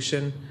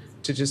resolution,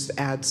 to just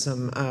add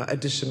some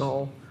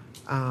additional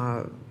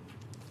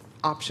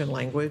option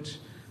language.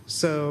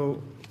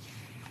 So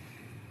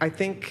I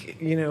think,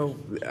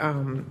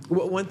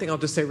 one thing I'll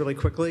just say really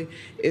quickly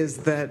is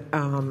that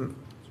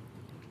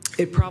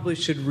it probably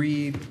should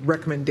read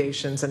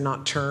recommendations and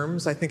not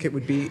terms. I think it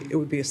would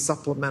be a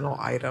supplemental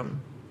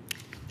item.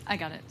 I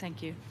got it.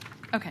 Thank you.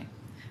 Okay.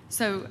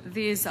 So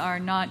these are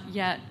not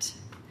yet.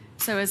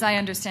 So as I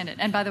understand it,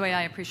 and by the way,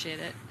 I appreciate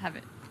it. Have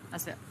it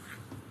as the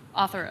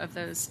author of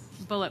those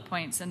bullet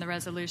points in the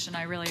resolution.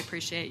 I really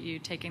appreciate you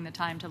taking the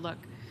time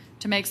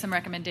to make some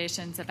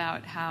recommendations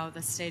about how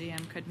the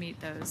stadium could meet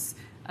those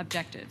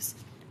objectives.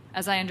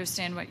 As I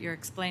understand what you're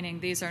explaining,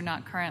 these are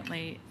not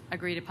currently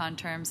agreed upon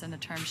terms in the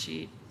term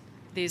sheet.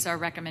 These are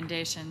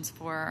recommendations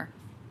for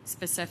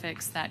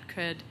specifics that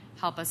could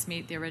help us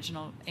meet the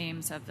original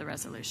aims of the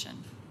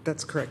resolution.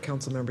 That's correct,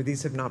 council member.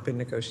 These have not been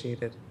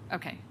negotiated.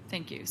 Okay,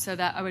 thank you. So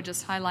that I would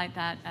just highlight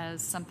that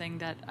as something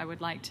that I would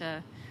like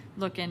to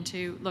look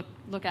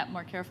at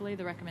more carefully,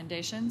 the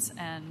recommendations,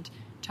 and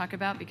talk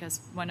about,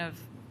 because one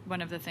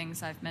of the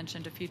things I've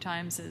mentioned a few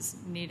times is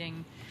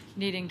needing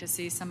to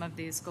see some of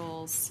these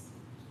goals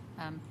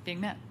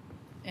being met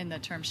in the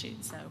term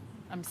sheet. So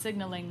I'm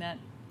signaling that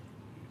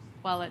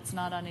while it's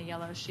not on a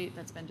yellow sheet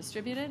that's been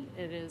distributed,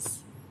 it is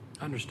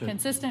Understood.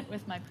 Consistent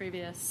with my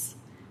previous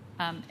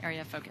area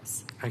of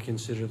focus. I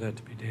consider that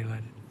to be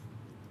daylighted.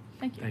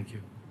 Thank you. Thank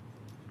you.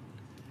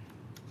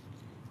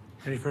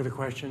 Any further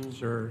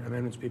questions or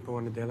amendments people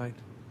want to daylight?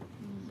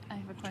 I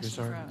have a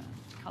question for a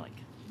colleague.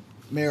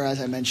 Mayor, as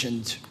I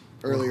mentioned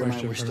earlier,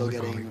 we're still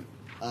another getting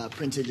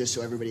printed just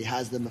so everybody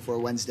has them before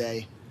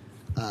Wednesday.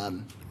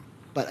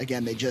 But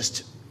again, they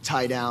just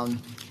tie down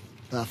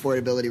the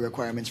affordability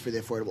requirements for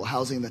the affordable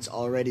housing that's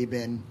already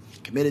been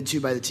committed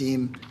to by the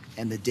team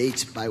and the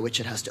date by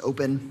which it has to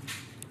open.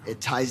 It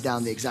ties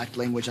down the exact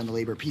language on the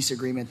labor peace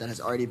agreement that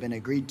has already been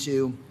agreed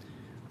to.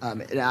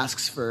 It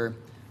asks for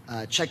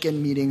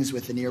check-in meetings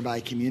with the nearby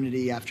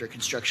community after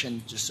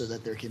construction, just so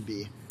that there can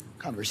be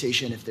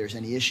conversation if there's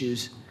any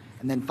issues.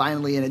 And then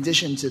finally, in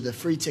addition to the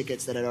free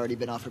tickets that had already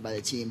been offered by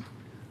the team,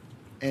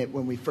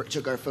 when we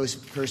took our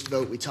first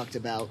vote, we talked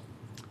about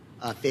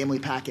family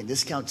pack and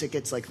discount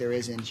tickets like there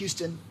is in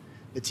Houston.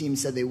 The team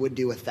said they would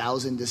do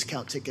 1,000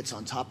 discount tickets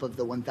on top of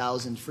the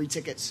 1,000 free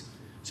tickets.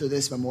 So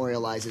this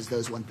memorializes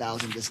those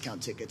 1,000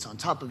 discount tickets on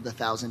top of the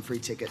 1,000 free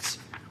tickets,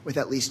 with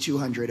at least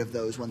 200 of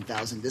those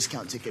 1,000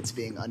 discount tickets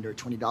being under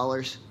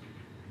 $20,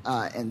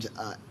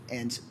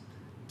 and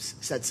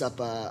sets up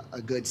a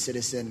good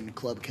citizen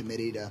club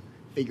committee to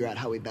figure out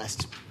how we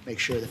best make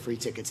sure the free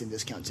tickets and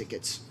discount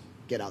tickets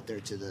get out there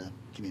to the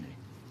community.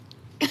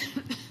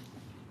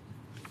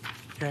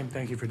 Okay,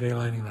 thank you for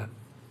daylighting that.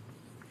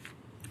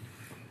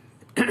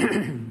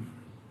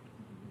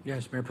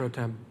 Yes, Mayor Pro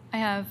Tem. I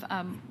have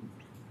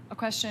a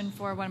question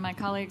for one of my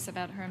colleagues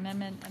about her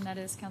amendment, and that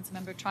is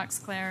Councilmember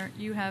Troxclair.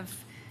 You have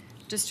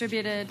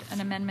distributed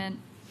an amendment,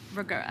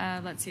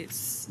 let's see,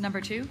 it's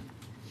number 2,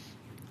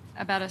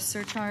 about a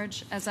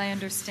surcharge. As I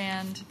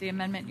understand the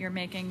amendment you're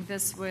making,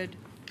 this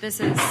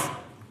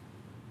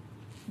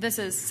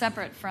is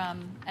separate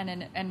from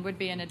and would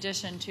be in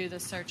addition to the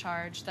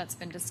surcharge that's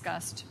been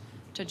discussed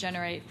to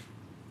generate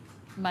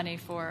money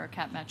for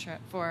Cap Metro,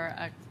 for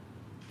a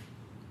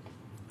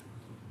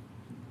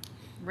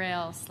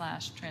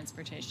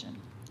rail/transportation.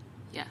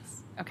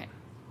 Yes. Okay,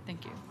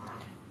 thank you.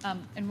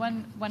 And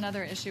one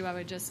other issue I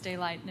would just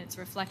daylight, and it's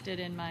reflected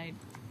in my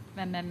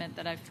amendment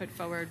that I've put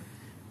forward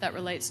that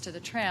relates to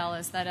the trail,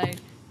 is that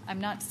I'm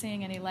not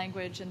seeing any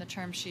language in the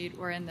term sheet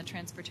or in the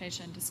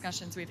transportation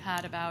discussions we've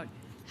had about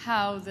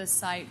how the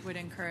site would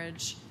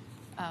encourage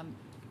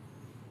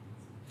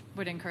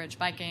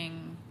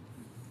biking,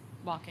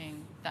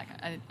 walking.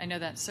 I know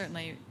that's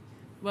certainly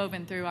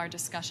woven through our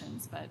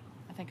discussions, but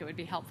I think it would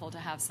be helpful to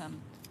have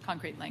some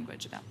concrete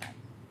language about that.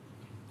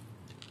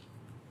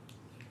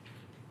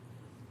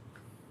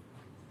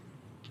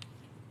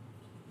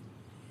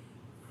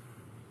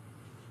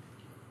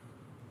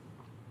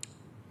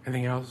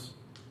 Anything else?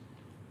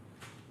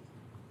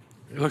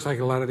 It looks like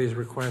a lot of these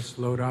requests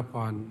load up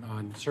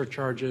on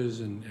surcharges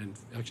and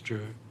extra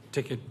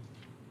ticket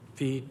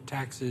fee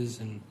taxes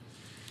and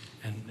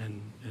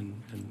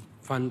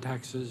fund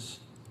taxes.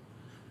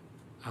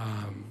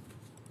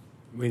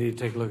 We need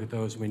to take a look at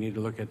those. We need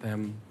to look at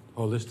them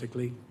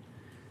holistically.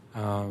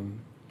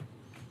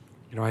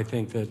 I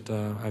think that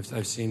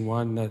I've seen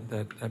one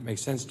that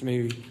makes sense to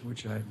me,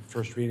 which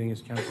first reading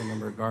is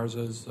Councilmember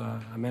Garza's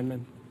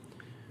amendment.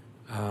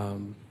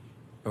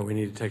 But we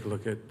need to take a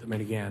look at them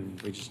again.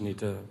 We just need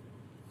to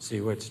see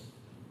what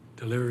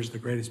delivers the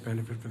greatest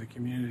benefit for the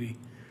community,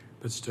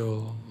 but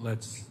still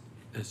lets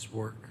this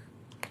work.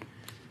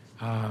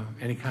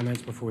 Any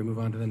comments before we move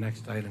on to the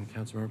next item?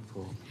 Councilmember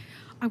Poole.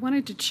 I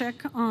wanted to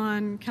check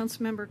on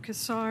Councilmember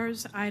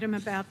Cassar's item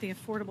about the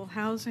affordable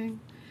housing.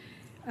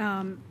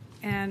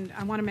 And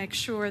I want to make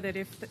sure that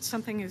if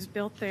something is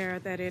built there,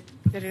 that it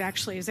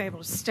actually is able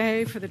to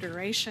stay for the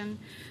duration.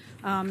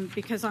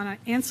 Because on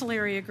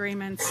ancillary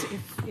agreements,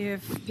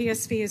 if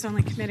PSV is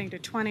only committing to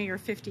 20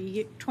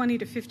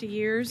 to 50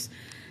 years,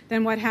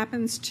 then what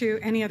happens to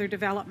any other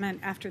development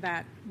after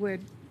that?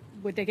 Would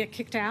they get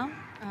kicked out?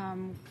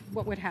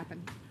 What would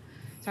happen?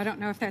 So I don't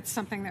know if that's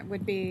something that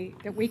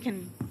we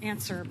can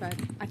answer, but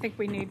I think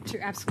we need to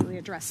absolutely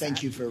address that.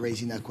 Thank you for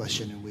raising that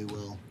question, and we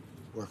will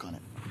work on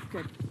it.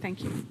 Good.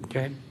 Thank you.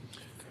 Okay.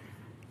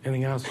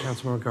 Anything else,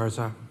 Councilmember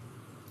Garza?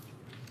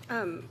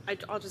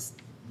 I'll just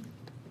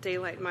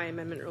daylight my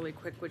amendment really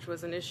quick, which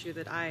was an issue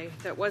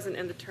that wasn't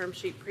in the term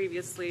sheet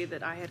previously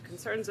that I had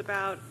concerns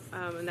about,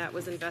 and that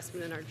was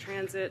investment in our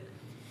transit.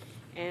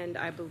 And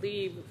I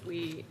believe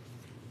we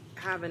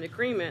have an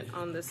agreement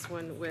on this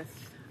one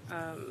with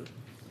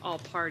all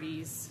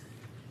parties,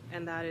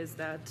 and that is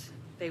that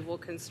they will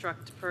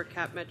construct per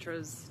Cap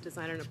Metro's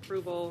design and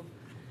approval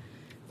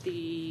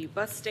the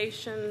bus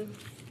station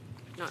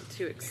not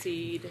to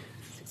exceed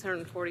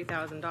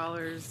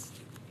 $640,000,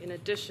 in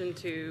addition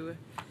to,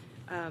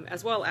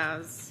 as well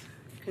as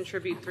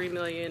contribute $3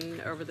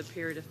 million over the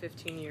period of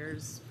 15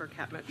 years for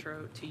Cap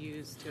Metro to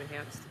use to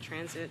enhance the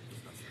transit.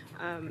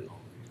 And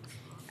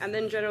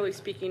then generally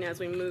speaking, as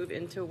we move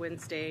into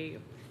Wednesday,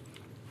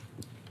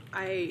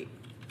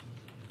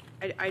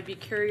 I'd be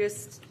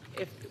curious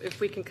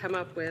if we can come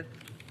up with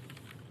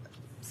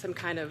some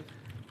kind of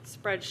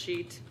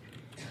spreadsheet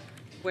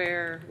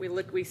where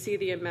we see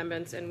the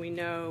amendments and we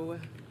know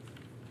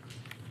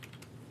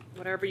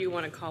whatever you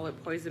want to call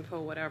it, poison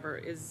pill, whatever,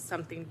 is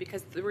something,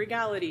 because the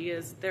reality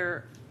is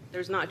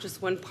there's not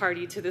just one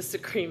party to this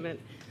agreement,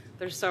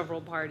 there's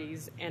several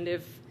parties, and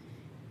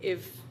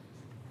if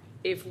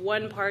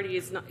one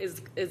party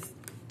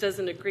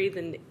doesn't agree,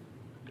 then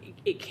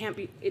it can't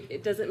be.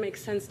 It doesn't make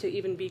sense to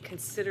even be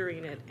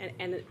considering it.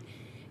 And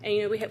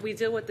you know, we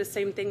deal with the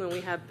same thing when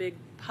we have big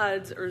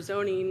PUDs or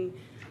zoning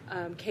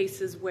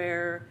cases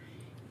where,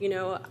 you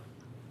know,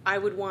 I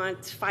would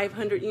want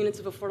 500 units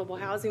of affordable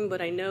housing,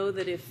 but I know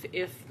that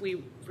if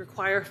we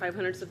require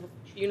 500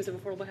 units of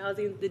affordable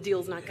housing, the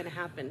deal's not going to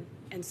happen.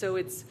 And so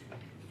it's,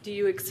 do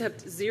you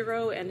accept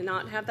zero and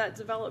not have that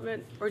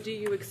development, or do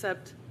you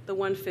accept the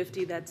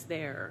 150 that's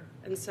there?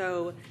 And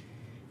so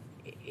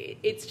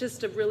it's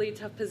just a really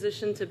tough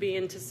position to be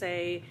in, to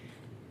say,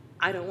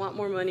 I don't want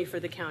more money for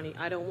the county.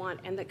 I don't want,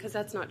 and because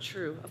that's not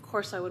true. Of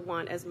course I would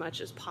want as much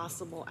as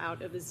possible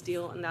out of this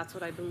deal, and that's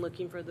what I've been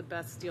looking for, the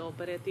best deal.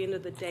 But at the end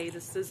of the day,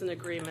 this is an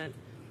agreement.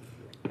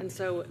 And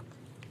so,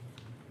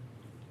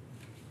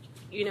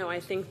 you know, I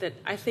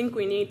think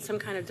we need some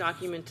kind of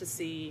document to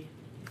see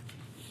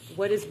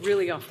what is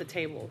really off the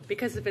table.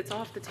 Because if it's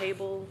off the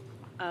table,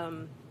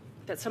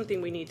 that's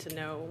something we need to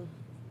know.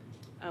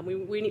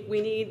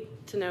 We need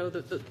to know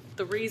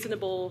the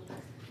reasonable,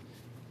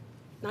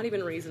 not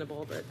even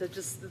reasonable, but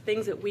just the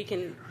things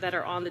that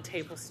are on the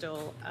table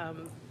still.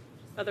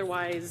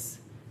 Otherwise,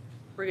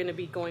 we're going to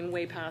be going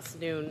way past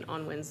noon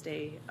on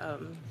Wednesday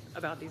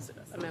about these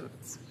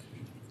amendments.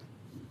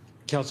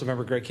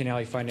 Councilmember Greg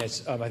Canale,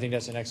 Finance. I think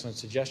that's an excellent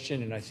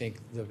suggestion, and I think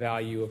the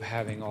value of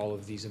having all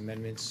of these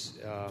amendments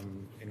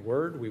in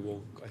Word, we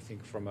will, I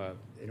think,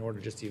 in order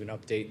just to even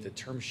update the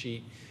term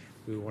sheet,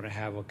 we want to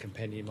have a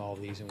compendium of all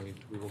of these, and we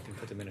can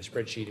put them in a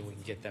spreadsheet, and we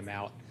can get them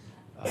out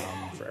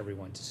for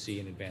everyone to see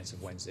in advance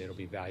of Wednesday. It'll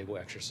be valuable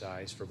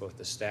exercise for both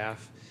the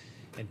staff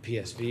and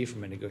PSV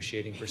from a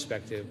negotiating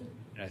perspective,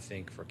 and I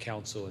think for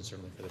council and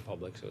certainly for the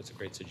public. So it's a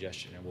great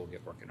suggestion, and we'll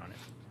get working on it.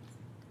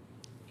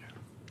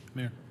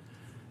 Mayor.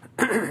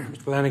 Mr.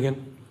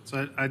 Flanagan.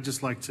 So I'd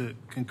just like to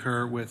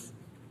concur with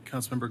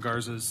Councilmember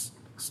Garza's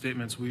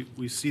statements.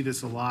 We see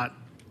this a lot.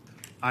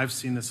 I've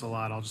seen this a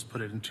lot. I'll just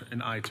put it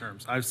in I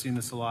terms. I've seen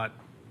this a lot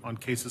on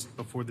cases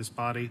before this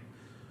body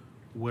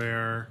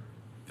where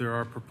there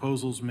are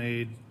proposals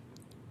made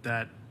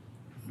that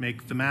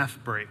make the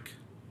math break.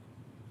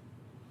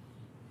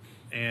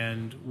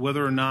 And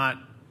whether or not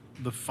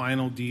the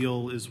final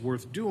deal is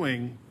worth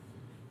doing,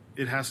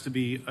 it has to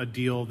be a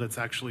deal that's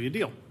actually a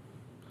deal.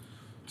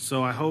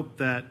 So I hope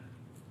that,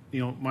 you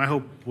know, my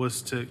hope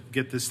was to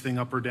get this thing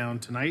up or down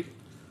tonight.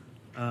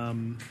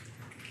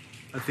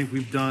 I think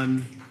we've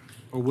done,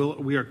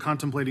 we are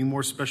contemplating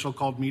more special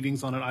called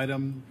meetings on an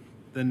item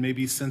than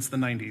maybe since the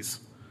 90s.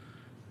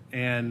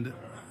 And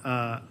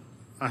I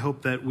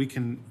hope that we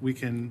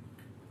can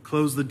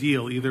close the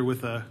deal either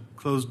with a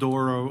closed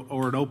door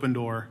or an open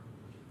door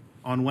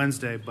on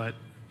Wednesday, but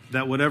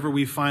that whatever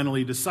we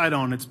finally decide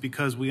on, it's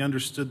because we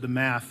understood the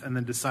math and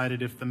then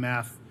decided if the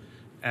math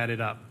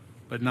added up,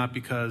 but not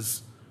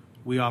because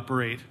we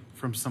operate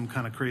from some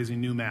kind of crazy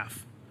new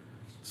math.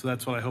 So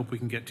that's what I hope we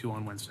can get to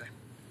on Wednesday.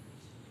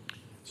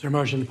 Is there a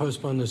motion to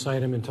postpone this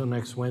item until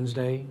next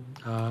Wednesday,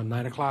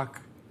 9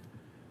 o'clock?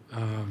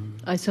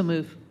 I so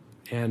move.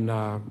 And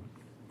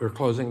we're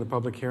closing the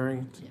public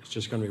hearing. It's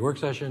just going to be a work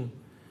session.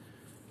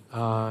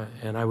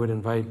 And I would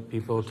invite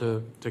people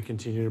to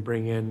continue to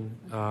bring in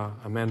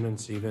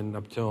amendments even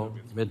up till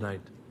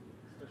midnight.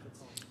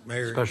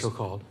 Mayor, special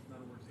called.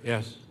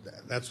 Yes.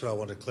 That's what I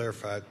want to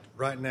clarify.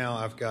 Right now,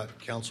 I've got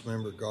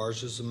Councilmember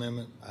Garza's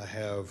amendment. I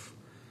have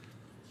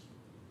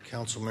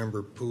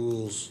Councilmember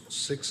Poole's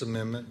 6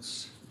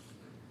 amendments.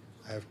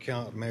 I have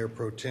Mayor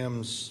Pro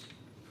Tem's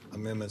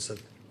amendments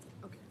that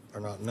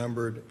are not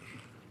numbered.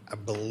 I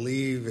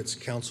believe it's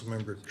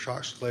Councilmember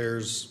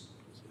Troxclair's,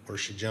 where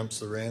she jumps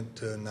the rent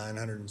to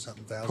 900 and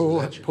something thousand.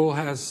 Poole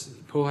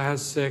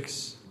has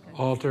 6.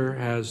 Alter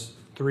has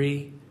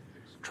 3.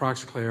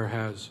 Troxclair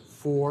has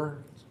 4.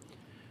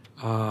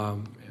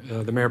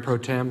 The Mayor Pro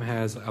Tem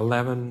has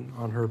 11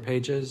 on her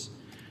pages.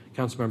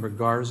 Councilmember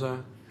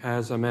Garza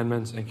has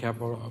amendments and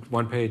capital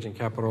 1 page and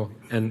capital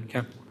and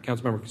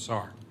Councilmember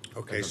Cassar.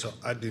 Okay, so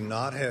I do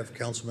not have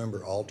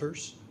Councilmember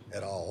Alters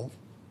at all.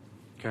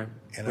 Okay.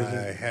 And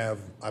I have,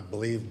 I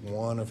believe,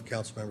 1 of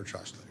Councilmember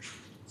Troxclair's.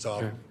 So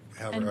Okay.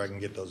 however I can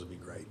get those would be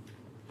great.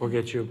 We'll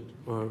get you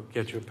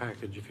a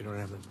package if you don't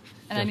have them.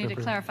 And I need to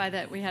clarify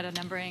that we had a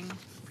numbering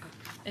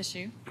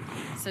issue.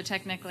 So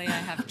technically I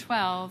have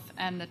 12,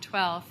 and the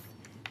 12th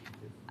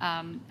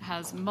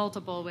has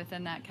multiple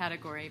within that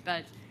category.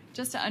 But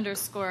just to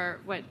underscore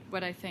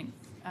what I think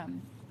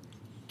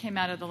came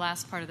out of the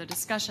last part of the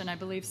discussion, I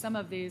believe some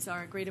of these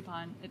are agreed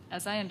upon.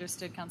 As I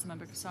understood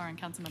Councilmember Cassar and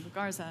Councilmember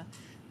Garza,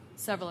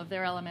 several of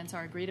their elements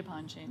are agreed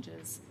upon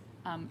changes.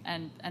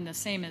 And the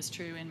same is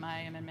true in my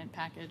amendment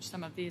package.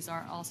 Some of these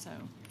are also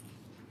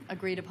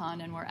agreed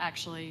upon and were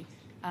actually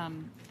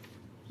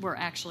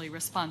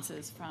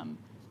responses from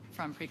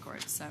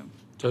pre-court. So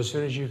as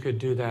soon as you could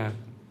do that,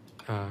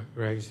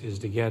 Greg, is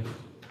to get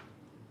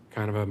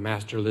kind of a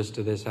master list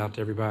of this out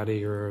to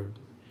everybody,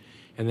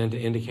 and then to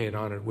indicate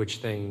on it which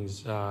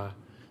things the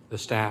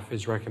staff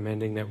is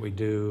recommending that we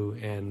do,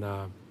 and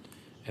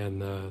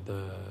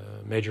the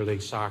Major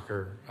League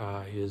Soccer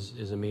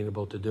is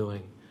amenable to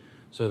doing,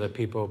 so that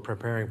people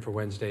preparing for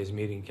Wednesday's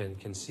meeting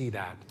can see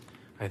that.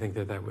 I think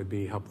that would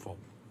be helpful.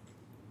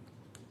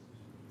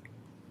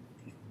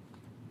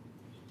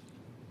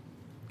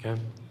 Okay.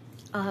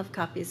 I'll have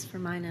copies for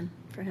mine and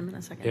for him in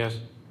a second. Yes.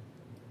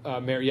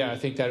 Mayor, yeah, I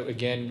think that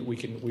again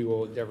we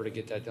will endeavor to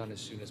get that done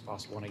as soon as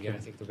possible. And again, I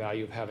think the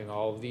value of having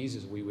all of these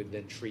is we would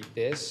then treat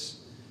this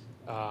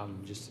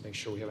just to make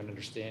sure we have an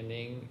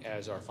understanding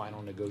as our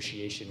final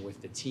negotiation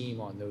with the team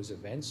on those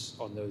events,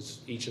 on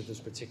each of those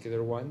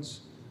particular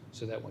ones,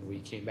 so that when we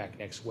came back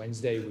next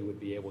Wednesday, we would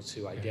be able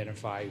to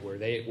identify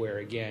where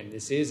again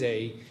this is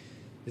a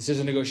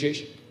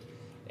negotiation,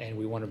 and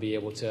we want to be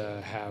able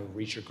to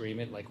reach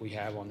agreement like we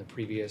have on the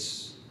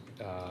previous.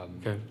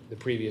 The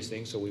previous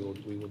thing, so we will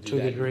do that. To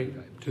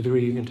the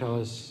degree you can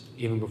tell us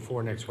even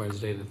before next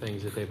Wednesday the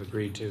things that they've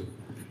agreed to,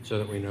 so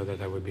that we know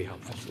that would be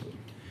helpful. Absolutely.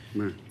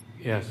 Mayor,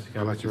 Yes,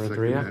 I'd like to Councilor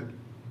second Renteria?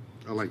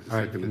 that. I'd like to All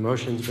right, second the it.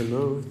 motion's been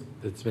moved.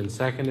 It's been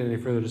seconded. Any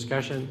further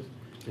discussion?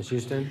 Ms.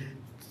 Houston?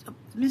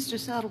 Mr.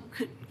 Suttle,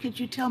 could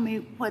you tell me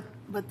what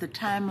the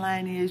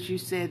timeline is? You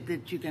said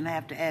that you're going to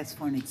have to ask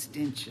for an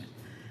extension.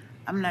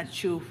 I'm not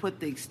sure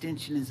what the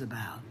extension is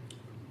about.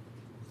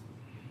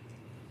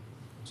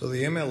 So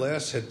the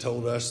MLS had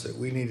told us that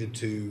we needed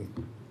to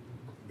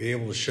be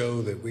able to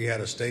show that we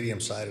had a stadium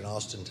site in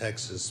Austin,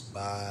 Texas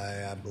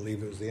by, I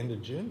believe it was the end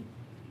of June,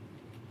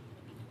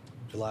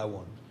 July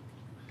 1.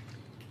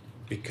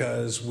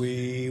 Because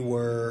we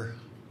were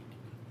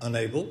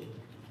unable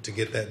to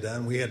get that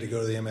done, we had to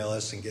go to the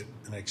MLS and get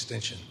an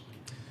extension.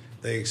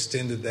 They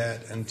extended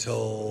that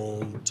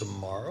until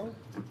tomorrow,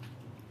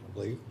 I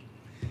believe.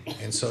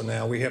 And so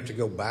now we have to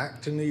go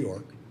back to New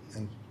York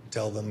and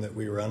tell them that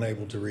we were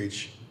unable to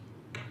reach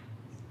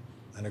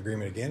an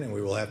agreement again, and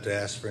we will have to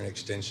ask for an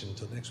extension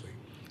until next week.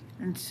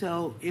 And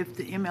so if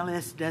the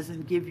MLS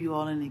doesn't give you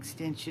all an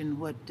extension,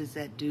 what does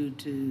that do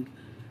to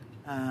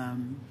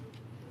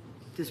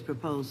this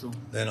proposal?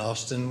 Then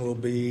Austin will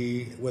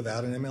be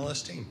without an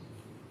MLS team.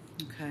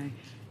 Okay.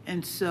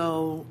 And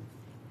so,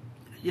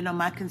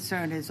 my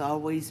concern has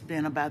always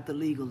been about the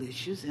legal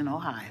issues in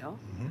Ohio.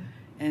 Mm-hmm.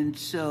 And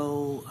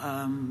so,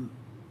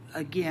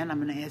 again,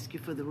 I'm going to ask you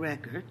for the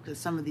record, because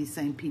some of these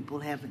same people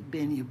haven't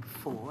been here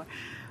before.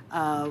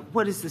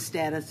 What is the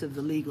status of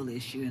the legal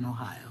issue in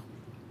Ohio?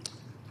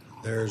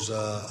 There's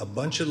a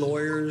bunch of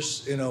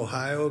lawyers in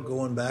Ohio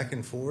going back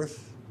and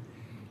forth,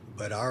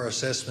 but our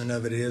assessment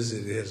of it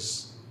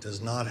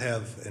does not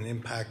have an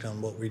impact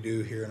on what we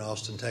do here in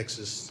Austin,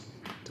 Texas,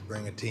 to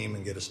bring a team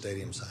and get a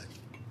stadium site.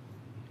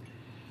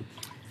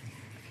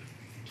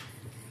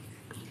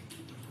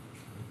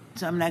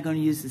 So I'm not going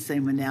to use the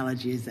same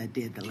analogy as I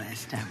did the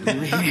last time we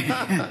were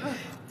here.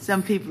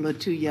 Some people are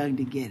too young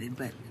to get it,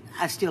 but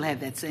I still have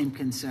that same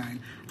concern.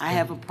 I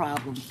have a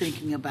problem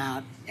thinking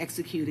about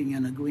executing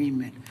an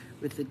agreement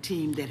with a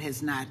team that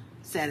has not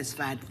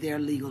satisfied their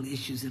legal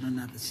issues in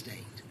another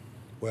state.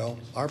 Well,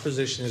 our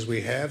position is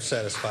we have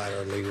satisfied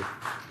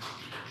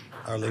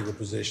our legal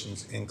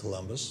positions in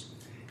Columbus,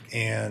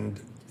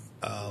 and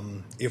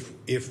if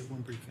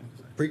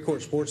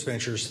Precourt Sports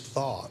Ventures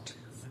thought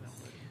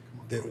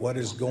that what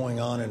is going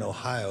on in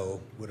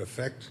Ohio would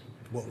affect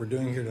what we're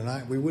doing here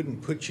tonight, we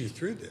wouldn't put you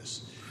through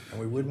this. And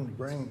we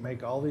wouldn't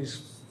make all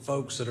these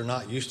folks that are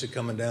not used to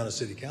coming down to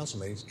city council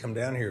meetings come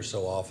down here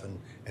so often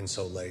and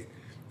so late.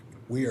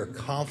 We are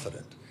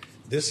confident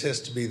this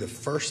has to be the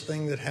first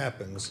thing that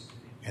happens,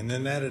 and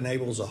then that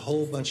enables a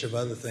whole bunch of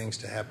other things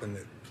to happen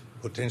that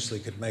potentially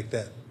could make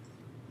that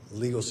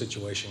legal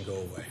situation go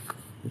away.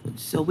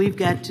 So we've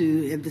got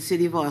to, the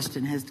city of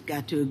Austin has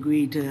got to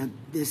agree to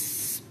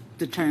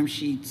the term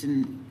sheets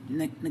and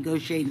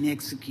negotiate and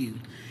execute.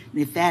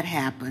 And if that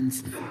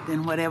happens,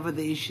 then whatever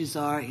the issues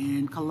are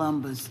in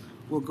Columbus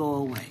will go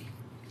away.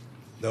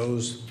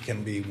 Those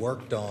can be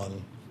worked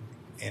on,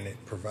 and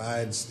it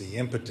provides the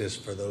impetus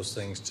for those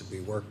things to be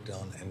worked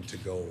on and to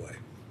go away.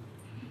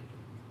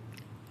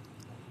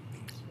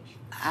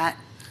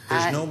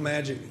 There's no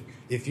magic.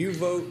 If you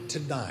voted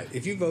tonight,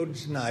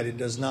 it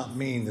does not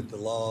mean that the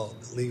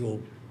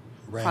legal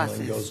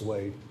wrangling goes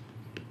away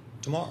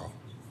tomorrow.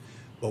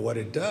 But what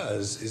it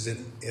does is it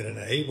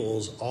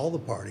enables all the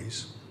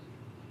parties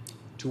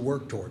to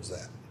work towards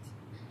that.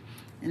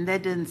 And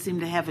that doesn't seem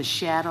to have a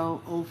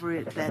shadow over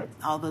it, that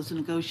all those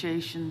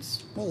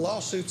negotiations? Well,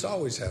 lawsuits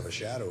always have a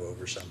shadow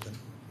over something,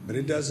 but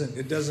it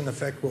doesn't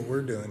affect what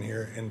we're doing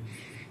here. And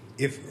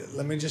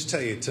let me just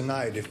tell you,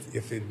 tonight, if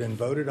it had been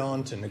voted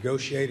on to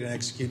negotiate and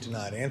execute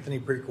tonight, Anthony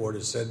Precourt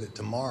has said that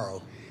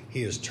tomorrow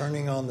he is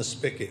turning on the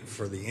spigot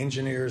for the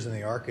engineers and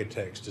the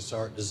architects to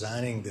start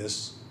designing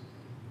this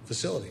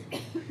facility.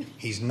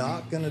 He's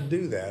not going to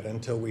do that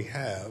until we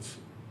have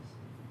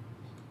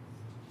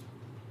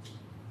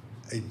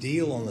a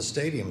deal on the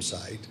stadium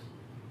site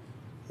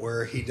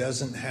where he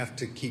doesn't have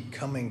to keep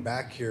coming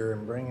back here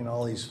and bringing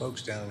all these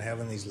folks down and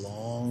having these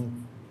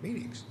long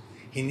meetings.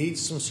 He needs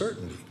some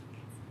certainty,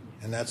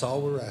 and that's all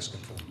we're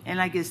asking for.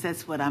 And I guess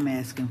that's what I'm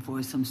asking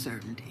for, some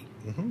certainty.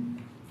 Mm-hmm.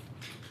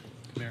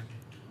 Mayor.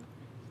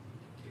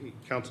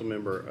 Council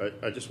member,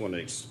 I just want to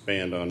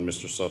expand on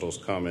Mr. Suttle's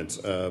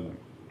comments.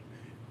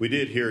 We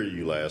did hear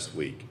you last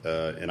week,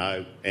 and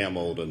I am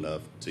old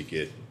enough to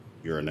get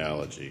your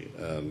analogy.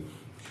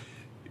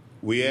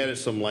 We added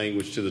some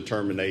language to the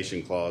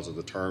termination clause of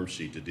the term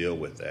sheet to deal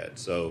with that.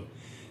 So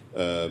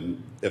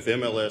if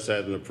MLS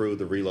hasn't approved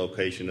the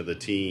relocation of the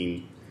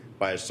team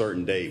by a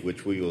certain date,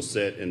 which we will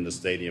set in the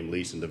stadium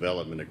lease and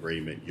development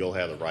agreement, you'll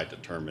have the right to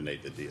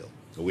terminate the deal.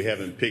 So we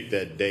haven't picked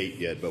that date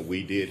yet, but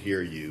we did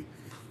hear you,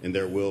 and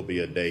there will be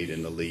a date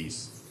in the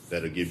lease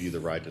that'll give you the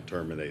right to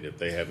terminate if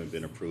they haven't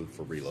been approved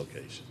for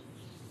relocation.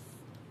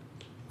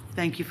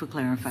 Thank you for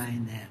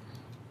clarifying that.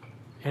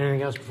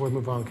 Anything else before we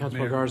move on?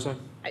 Councilman Garza?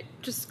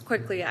 Just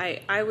quickly,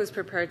 I was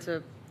prepared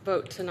to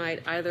vote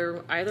tonight.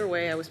 Either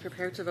way, I was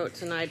prepared to vote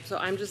tonight. So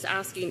I'm just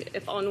asking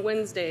if on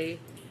Wednesday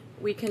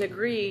we can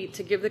agree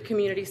to give the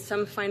community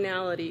some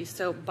finality.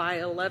 So by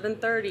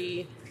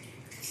 11:30,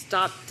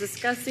 stop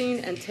discussing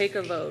and take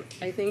a vote.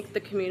 I think the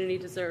community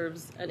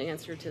deserves an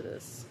answer to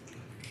this.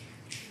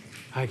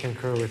 I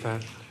concur with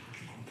that.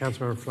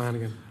 Councilmember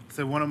Flanagan.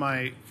 So one of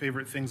my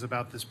favorite things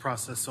about this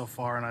process so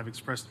far, and I've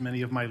expressed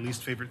many of my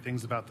least favorite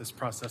things about this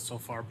process so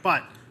far,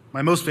 but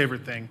my most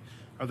favorite thing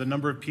are the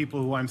number of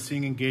people who I'm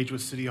seeing engage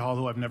with City Hall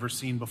who I've never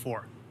seen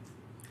before.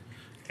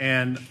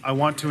 And I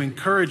want to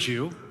encourage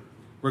you,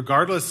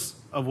 regardless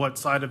of what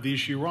side of the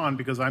issue you're on,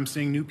 because I'm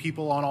seeing new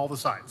people on all the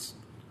sides,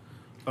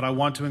 but I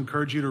want to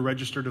encourage you to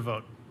register to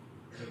vote.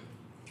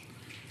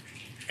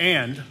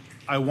 And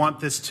I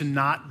want this to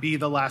not be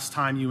the last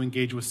time you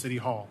engage with City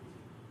Hall.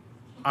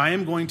 I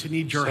am going to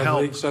need your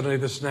help. Suddenly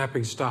the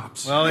snapping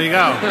stops. Well, there you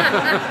go.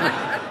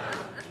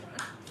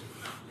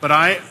 But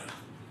I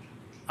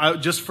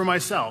just for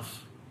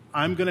myself,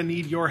 I'm going to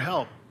need your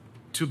help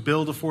to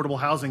build affordable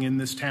housing in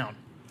this town.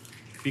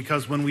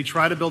 Because when we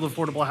try to build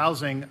affordable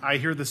housing, I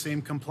hear the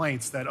same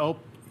complaints that,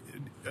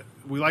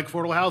 we like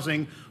affordable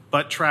housing,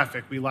 but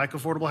traffic. We like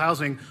affordable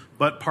housing,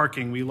 but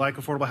parking. We like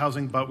affordable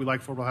housing, but we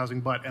like affordable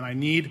housing, but. And I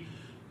need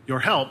your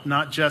help,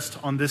 not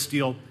just on this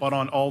deal, but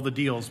on all the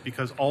deals,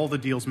 because all the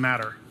deals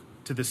matter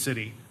to the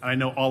city. And I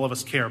know all of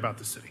us care about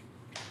the city.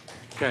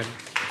 Okay.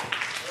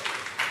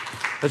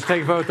 Let's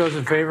take a vote. Those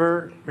in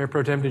favor. Mayor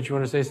Pro Tem, did you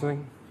want to say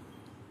something?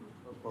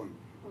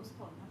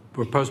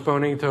 We're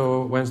postponing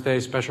till Wednesday,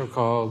 special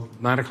call,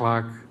 9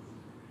 o'clock.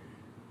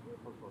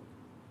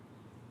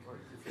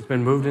 It's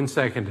been moved and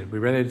seconded. We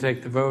ready to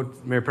take the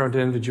vote? Mayor Pro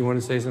Tem, did you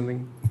want to say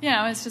something?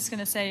 Yeah, I was just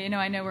going to say,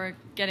 I know we're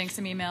getting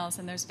some emails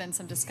and there's been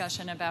some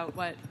discussion about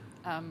what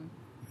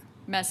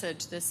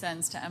message this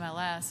sends to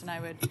MLS. And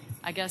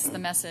I guess the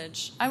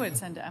message I would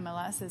send to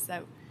MLS is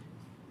that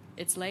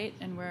it's late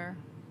and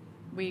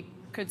we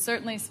could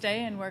certainly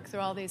stay and work through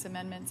all these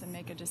amendments and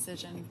make a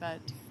decision, but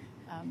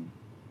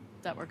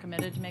that we're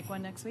committed to make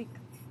one next week.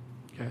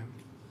 Okay.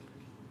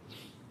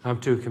 I'm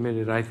too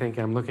committed. I think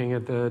I'm looking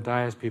at the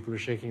dais. People are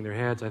shaking their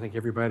heads. I think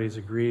everybody's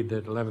agreed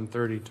that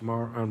 11:30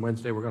 tomorrow on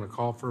Wednesday we're going to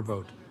call for a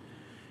vote,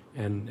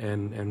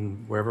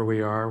 and wherever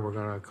we are, we're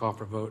going to call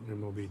for a vote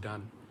and we'll be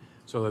done.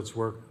 So let's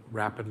work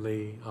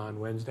rapidly on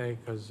Wednesday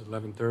because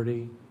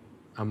 11:30,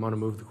 I'm going to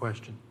move the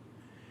question.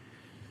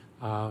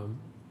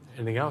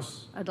 Anything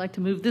else? I'd like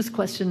to move this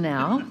question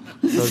now.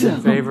 Those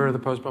in favor of the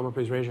postponement,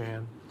 please raise your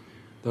hand.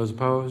 Those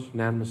opposed,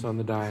 unanimous on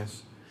the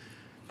dais.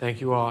 Thank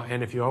you all.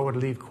 And if you all would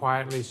leave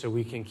quietly so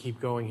we can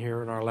keep going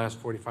here in our last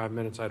 45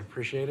 minutes, I'd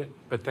appreciate it.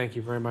 But thank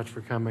you very much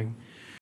for coming.